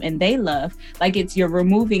love them and they love. Like you're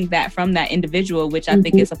removing that from that individual, which I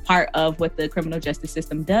think is a part of what the criminal justice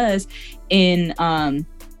system does in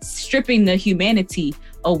stripping the humanity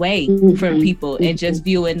away from people and just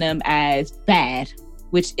viewing them as bad,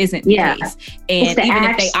 which isn't the case. And even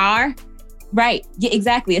if they are, right, yeah,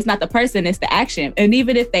 exactly. It's not the person, it's the action. And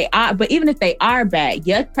even if they are bad,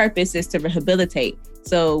 your purpose is to rehabilitate.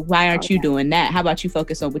 So why aren't you doing that? How about you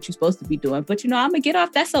focus on what you're supposed to be doing? But I'm gonna get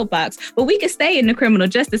off that soapbox. But we can stay in the criminal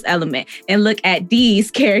justice element and look at Dee's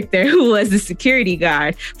character, who was the security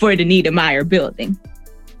guard for the Nita Meyer building.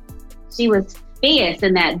 She was fierce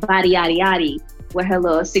in that body yaddy yaddy with her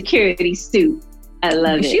little security suit. I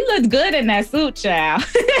love it. She looked good in that suit, child.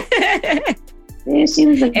 Yeah, she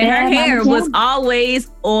was and her hair was always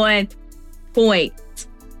on point.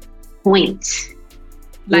 Like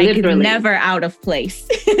literally. Never out of place.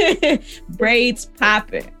 Braids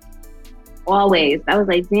popping. Always. I was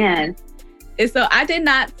like, man. And so I did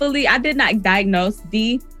not diagnose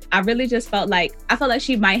Dee. I really just felt like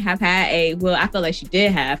she might have had I felt like she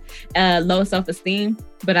did have low self-esteem,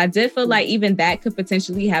 but I did feel like even that could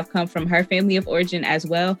potentially have come from her family of origin as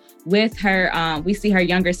well. With her, we see her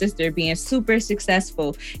younger sister being super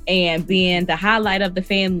successful and being the highlight of the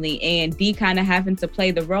family, and Dee kind of having to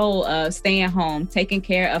play the role of staying home, taking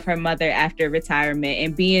care of her mother after retirement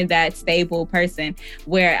and being that stable person,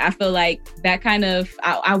 where I feel like that kind of,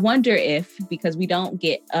 I wonder if, because we don't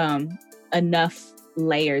get enough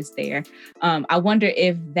layers there. I wonder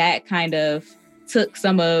if that kind of took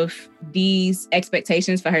some of Dee's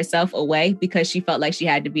expectations for herself away, because she felt like she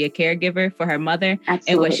had to be a caregiver for her mother.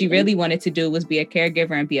 Absolutely. And what she really wanted to do was be a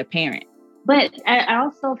caregiver and be a parent. But I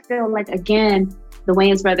also feel like, again, the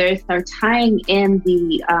Wayans brothers are tying in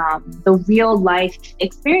the real life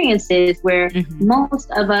experiences where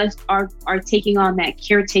most of us are taking on that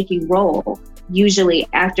caretaking role, usually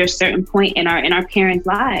after a certain point in our parents'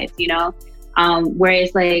 lives, where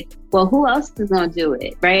it's like, well, who else is going to do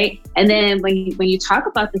it, right? And then when you talk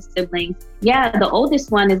about the siblings, the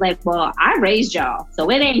oldest one is like, well, I raised y'all, so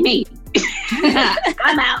it ain't me.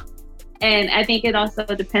 I'm out. And I think it also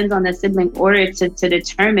depends on the sibling order to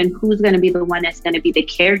determine who's going to be the one that's going to be the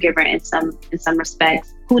caregiver in some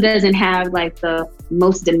respects, who doesn't have like the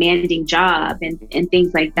most demanding job and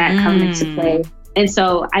things like that come into play. And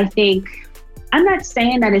so I think, I'm not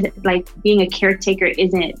saying that it's like being a caretaker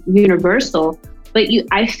isn't universal, but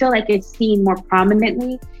I feel like it's seen more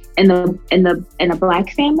prominently in a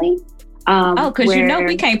Black family. Because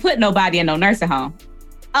we can't put nobody in no nursing home.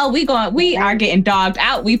 We are getting dogged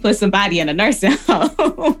out. We put somebody in a nursing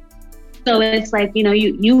home. So it's like,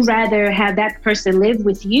 you rather have that person live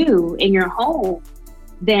with you in your home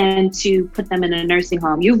than to put them in a nursing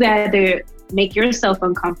home. You rather make yourself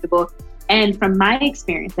uncomfortable. And from my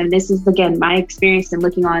experience, and this is, again, my experience in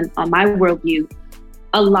looking on my worldview,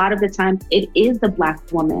 a lot of the time it is the Black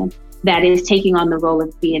woman that is taking on the role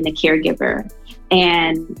of being the caregiver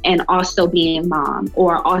and also being mom,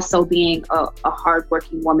 or also being a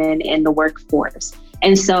hardworking woman in the workforce.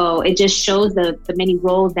 And so it just shows the many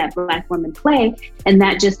roles that Black women play. And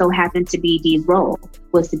that just so happened to be Dee's role,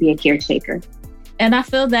 was to be a caretaker. And I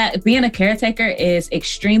feel that being a caretaker is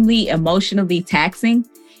extremely emotionally taxing.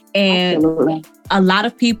 And absolutely. A lot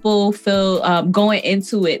of people feel going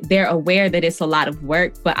into it, they're aware that it's a lot of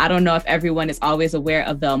work, but I don't know if everyone is always aware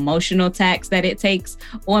of the emotional tax that it takes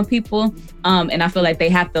on people. And I feel like they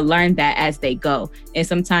have to learn that as they go. And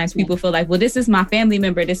sometimes people feel like, well, this is my family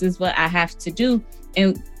member, this is what I have to do.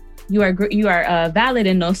 And you are valid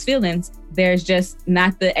in those feelings. There's just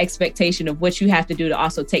not the expectation of what you have to do to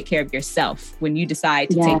also take care of yourself when you decide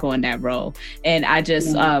to take on that role. And I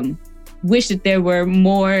just wish that there were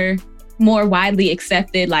more widely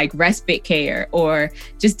accepted, like respite care or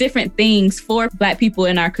just different things for Black people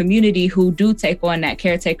in our community who do take on that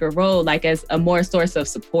caretaker role, like as a more source of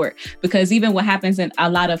support. Because even what happens in a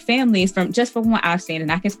lot of families, from what I've seen,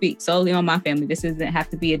 and I can speak solely on my family, this doesn't have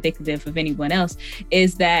to be indicative of anyone else,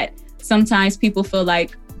 is that sometimes people feel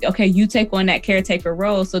like, okay, you take on that caretaker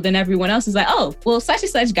role, so then everyone else is like, oh, well, such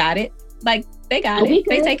and such got it. Like, they got it.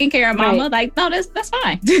 They taking care of mama. Right. Like, no, that's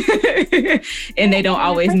fine. And they don't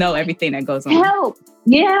always know everything that goes on. Help.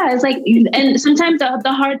 Yeah, it's like, and sometimes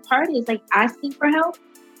the hard part is like asking for help,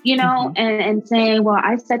 and saying, well,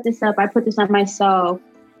 I set this up. I put this on myself.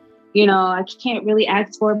 I can't really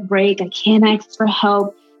ask for a break. I can't ask for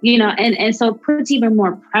help. And so it puts even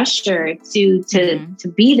more pressure to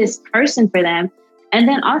be this person for them. And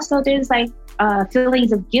then also there's like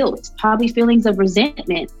feelings of guilt, probably feelings of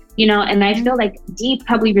resentment, you know, and I feel like Dee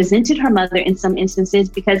probably resented her mother in some instances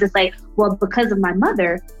because it's like, well, because of my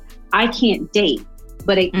mother, I can't date.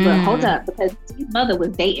 But hold up, because Dee's mother was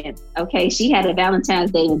dating. Okay, she had a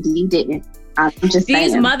Valentine's Day and Dee didn't. I'm just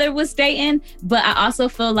saying. Dee's mother was dating, but I also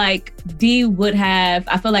feel like Dee would have.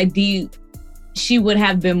 I feel like she would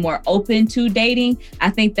have been more open to dating. I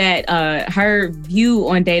think that her view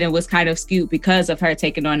on dating was kind of skewed because of her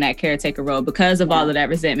taking on that caretaker role, because of all of that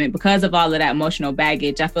resentment, because of all of that emotional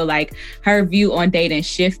baggage. I feel like her view on dating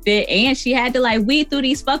shifted, and she had to like weed through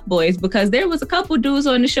these fuckboys, because there was a couple dudes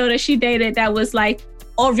on the show that she dated that was like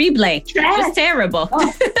horrible, just terrible.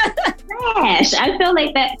 Oh, trash. I feel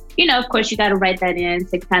like that, you know, of course you got to write that in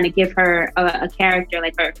to kind of give her a character,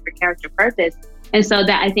 like her character purpose. And so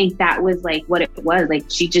that, I think that was like what it was. Like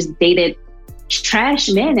she just dated trash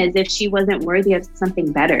men as if she wasn't worthy of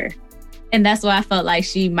something better. And that's why I felt like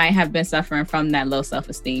she might have been suffering from that low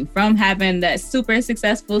self-esteem, from having that super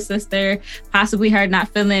successful sister, possibly her not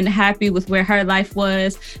feeling happy with where her life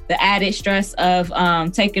was, the added stress of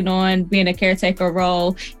taking on being a caretaker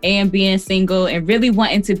role and being single, and really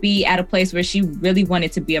wanting to be at a place where she really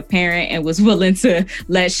wanted to be a parent and was willing to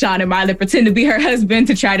let Sean and Marlon pretend to be her husband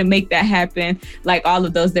to try to make that happen. Like all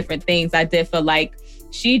of those different things. I did feel like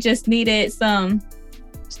she just needed some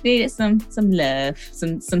love,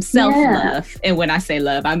 some self-love. And when I say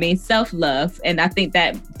love, I mean self-love. And I think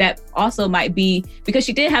that also might be because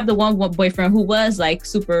she did have the one boyfriend who was like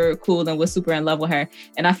super cool and was super in love with her.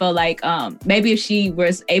 And I felt like maybe if she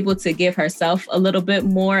was able to give herself a little bit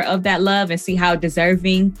more of that love and see how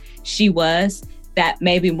deserving she was, that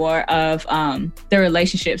maybe more of the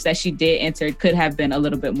relationships that she did enter could have been a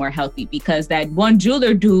little bit more healthy, because that one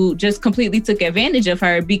jeweler dude just completely took advantage of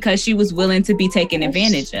her because she was willing to be taken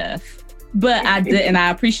advantage of. But I did, and I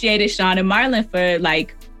appreciated Sean and Marlon for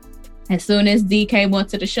like, as soon as Dee came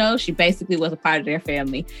onto the show, she basically was a part of their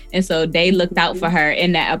family. And so they looked out for her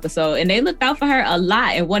in that episode, and they looked out for her a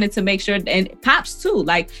lot and wanted to make sure, and Pops too,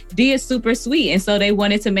 like Dee is super sweet. And so they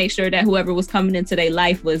wanted to make sure that whoever was coming into their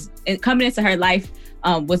life was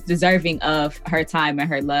deserving of her time and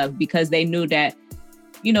her love, because they knew that,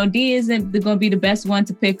 you know, Dee isn't going to be the best one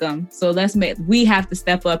to pick them. So we have to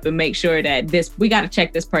step up and make sure that we got to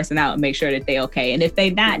check this person out and make sure that they okay. And if they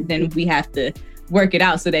not, then we have to work it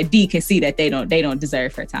out so that Dee can see that they don't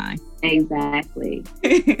deserve her time. Exactly.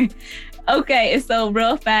 Okay, so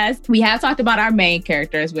real fast, we have talked about our main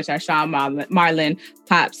characters, which are Sean, Marlon,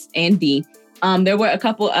 Pops, and Dee. There were a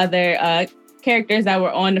couple other characters that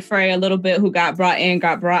were on the fray a little bit who got brought in,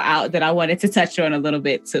 got brought out, that I wanted to touch on a little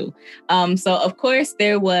bit too. So of course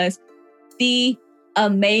there was the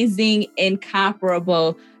amazing,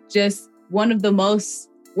 incomparable, just one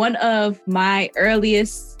of my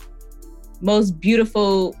earliest, most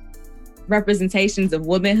beautiful representations of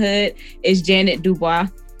womanhood is Janet Dubois.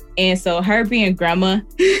 And so her being Grandma,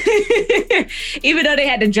 even though they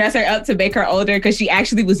had to dress her up to make her older because she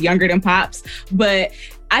actually was younger than Pops, but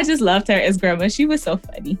I just loved her as Grandma. She was so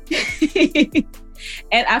funny.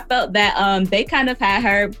 And I felt that they kind of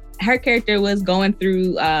had her character was going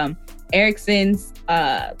through Erickson's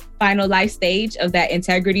final life stage of that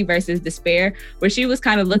integrity versus despair, where she was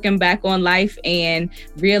kind of looking back on life and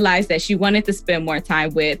realized that she wanted to spend more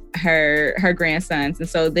time with her grandsons. And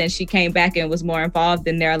so then she came back and was more involved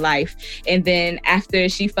in their life. And then after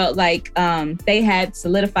she felt like they had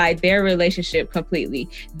solidified their relationship completely,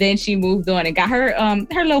 then she moved on and got her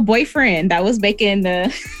little boyfriend that was making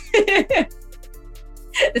the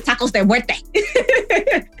tacos de muerte.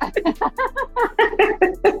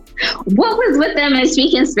 What was with them and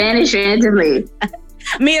speaking Spanish randomly?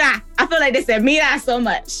 Mira. I feel like they said mira so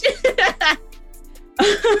much.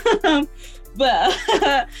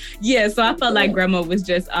 But yeah, so I felt like Grandma was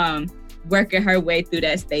just working her way through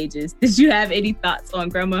that stages. Did you have any thoughts on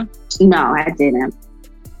Grandma? No, I didn't.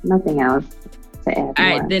 Nothing else to add. All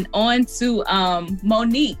right, then on to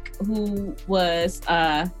Monique, who was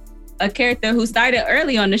a character who started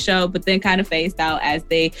early on the show, but then kind of phased out as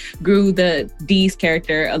they grew Dee's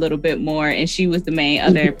character a little bit more. And she was the main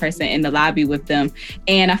other person in the lobby with them.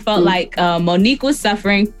 And I felt like Monique was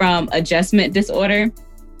suffering from adjustment disorder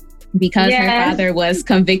because her father was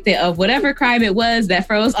convicted of whatever crime it was that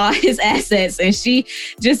froze all his assets. And she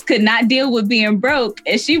just could not deal with being broke.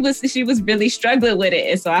 And she was really struggling with it.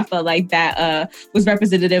 And so I felt like that was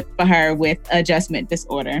representative for her with adjustment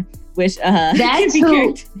disorder. Which that's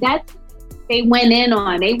they went in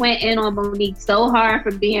on. They went in on Monique so hard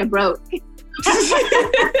for being broke.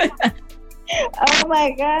 Oh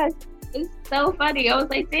my gosh. It's so funny. I was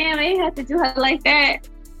like, damn, I didn't have to do her like that.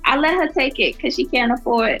 I let her take it because she can't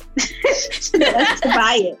afford to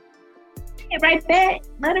buy it. Bring it right back.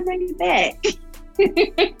 Let her bring it back.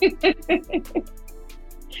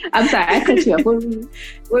 I'm sorry, I cut you off.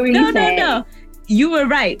 What were you saying? No. You were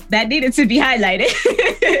right. That needed to be highlighted.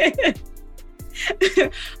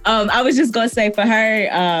 I was just going to say for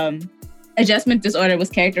her, adjustment disorder was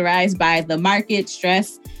characterized by the marked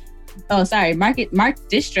distress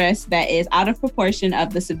that is out of proportion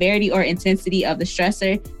of the severity or intensity of the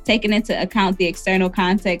stressor, taking into account the external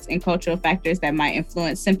context and cultural factors that might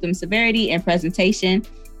influence symptom severity and presentation,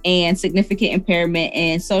 and significant impairment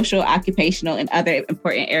in social, occupational, and other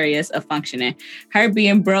important areas of functioning. Her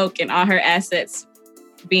being broke and all her assets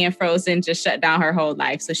being frozen just shut down her whole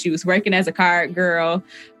life. So she was working as a card girl,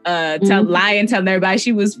 telling everybody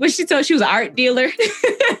she was an art dealer.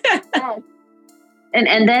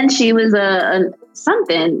 And then she was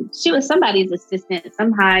she was somebody's assistant,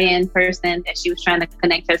 some high-end person that she was trying to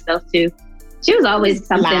connect herself to. She was always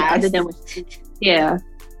something other than what she, yeah.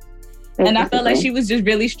 And I felt like she was just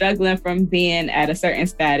really struggling from being at a certain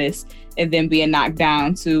status and then being knocked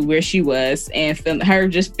down to where she was, and her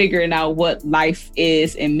just figuring out what life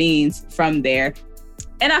is and means from there.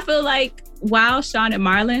 And I feel like while Sean and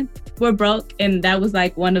Marlon were broke, and that was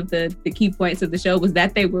like one of the key points of the show was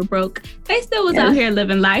that they were broke, they still was out here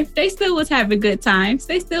living life. They still was having good times.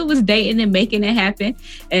 They still was dating and making it happen.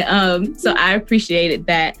 And so I appreciated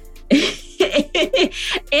that.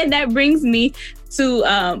 And that brings me to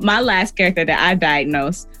my last character that I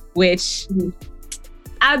diagnosed, which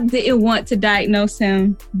I didn't want to diagnose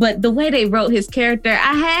him, but the way they wrote his character,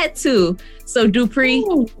 I had to. So Dupree.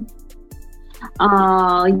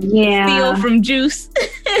 Oh, yeah. Theo from Juice.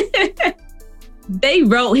 They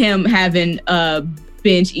wrote him having a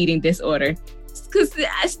binge eating disorder. Because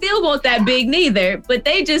I still want that big neither, but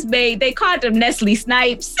they called him Nestle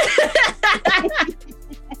Snipes.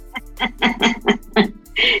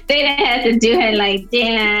 They didn't have to do it like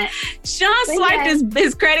that. Sean swiped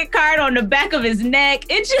his credit card on the back of his neck.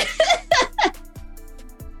 It just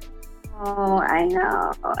Oh, I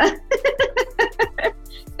know.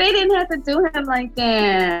 They didn't have to do him like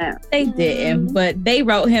that. They didn't, but they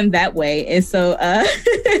wrote him that way. And so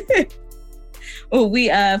we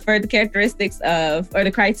for the characteristics of, or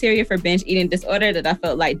the criteria for binge eating disorder that I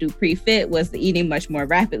felt like Dupree fit was the eating much more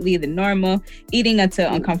rapidly than normal, eating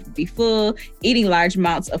until uncomfortably full, eating large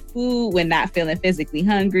amounts of food when not feeling physically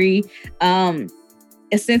hungry, a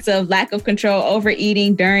sense of lack of control,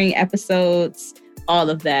 overeating during episodes, all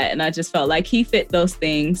of that. And I just felt like he fit those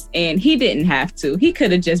things, and he didn't have to. He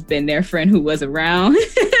could have just been their friend who was around.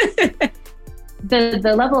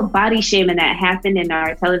 The level of body shaming that happened in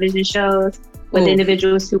our television shows with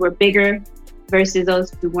individuals who were bigger versus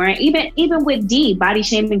those who weren't, even with Dee body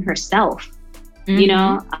shaming herself, you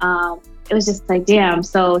know, it was just like, damn.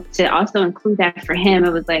 So to also include that for him,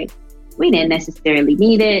 it was like, we didn't necessarily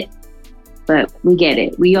need it, but we get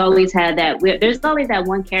it. We always had that. There's always that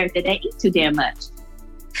one character that eats too damn much.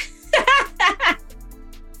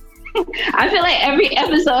 I feel like every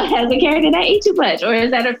episode has a character that eats too much, or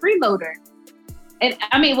is that a freeloader? And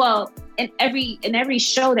I mean, well, in every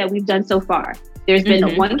show that we've done so far, there's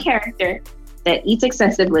been one character that eats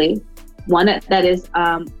excessively, one that is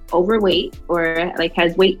overweight or like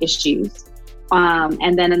has weight issues,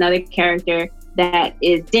 and then another character that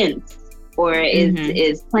is dense or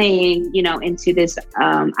is playing, you know, into this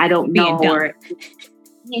I don't know, or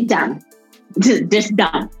you're dumb. Just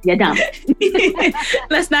dumb. You're dumb.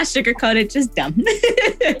 Let's not sugarcoat it. Just dumb.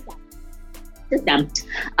 Just dumb.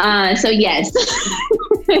 So yes,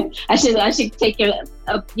 I should take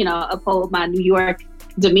uphold my New York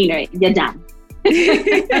demeanor. You're dumb. Are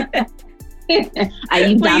you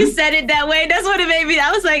dumb? When you said it that way, that's what it made me.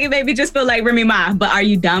 I was like, it made me just feel like Remy Ma. But are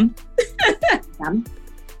you dumb? Dumb.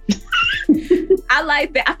 I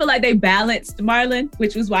like that. I feel like they balanced Marlon,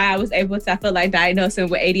 which was why I was able to, I feel like, diagnose him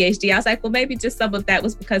with ADHD. I was like, well, maybe just some of that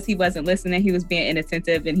was because he wasn't listening. He was being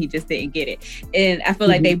inattentive and he just didn't get it. And I feel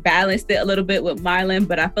like they balanced it a little bit with Marlon.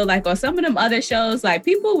 But I feel like on some of them other shows, like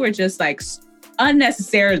people were just like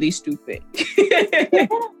unnecessarily stupid.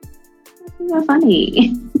 You're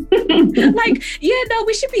funny. Like, yeah, no,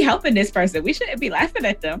 we should be helping this person. We shouldn't be laughing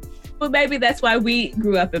at them. But maybe that's why we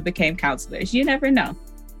grew up and became counselors. You never know.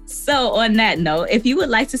 So on that note, if you would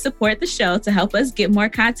like to support the show to help us get more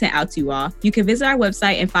content out to you all, you can visit our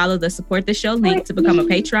website and follow the Support the Show link to become a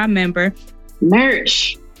Patreon member.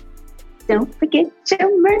 Merch. Don't forget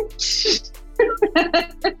your merch.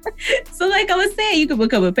 So like I was saying, you can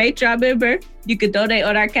become a Patreon member, you could donate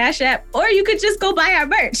on our Cash App, or you could just go buy our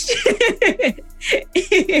merch.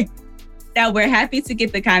 Now, we're happy to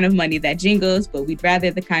get the kind of money that jingles, but we'd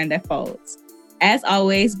rather the kind that folds. As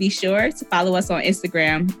always, be sure to follow us on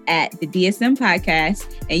Instagram at the DSM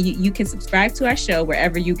Podcast, and you can subscribe to our show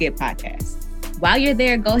wherever you get podcasts. while you're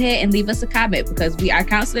there, go ahead and leave us a comment because we are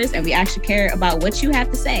counselors and we actually care about what you have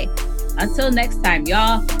to say. Until next time,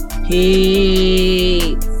 y'all.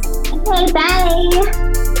 Peace. Okay, bye.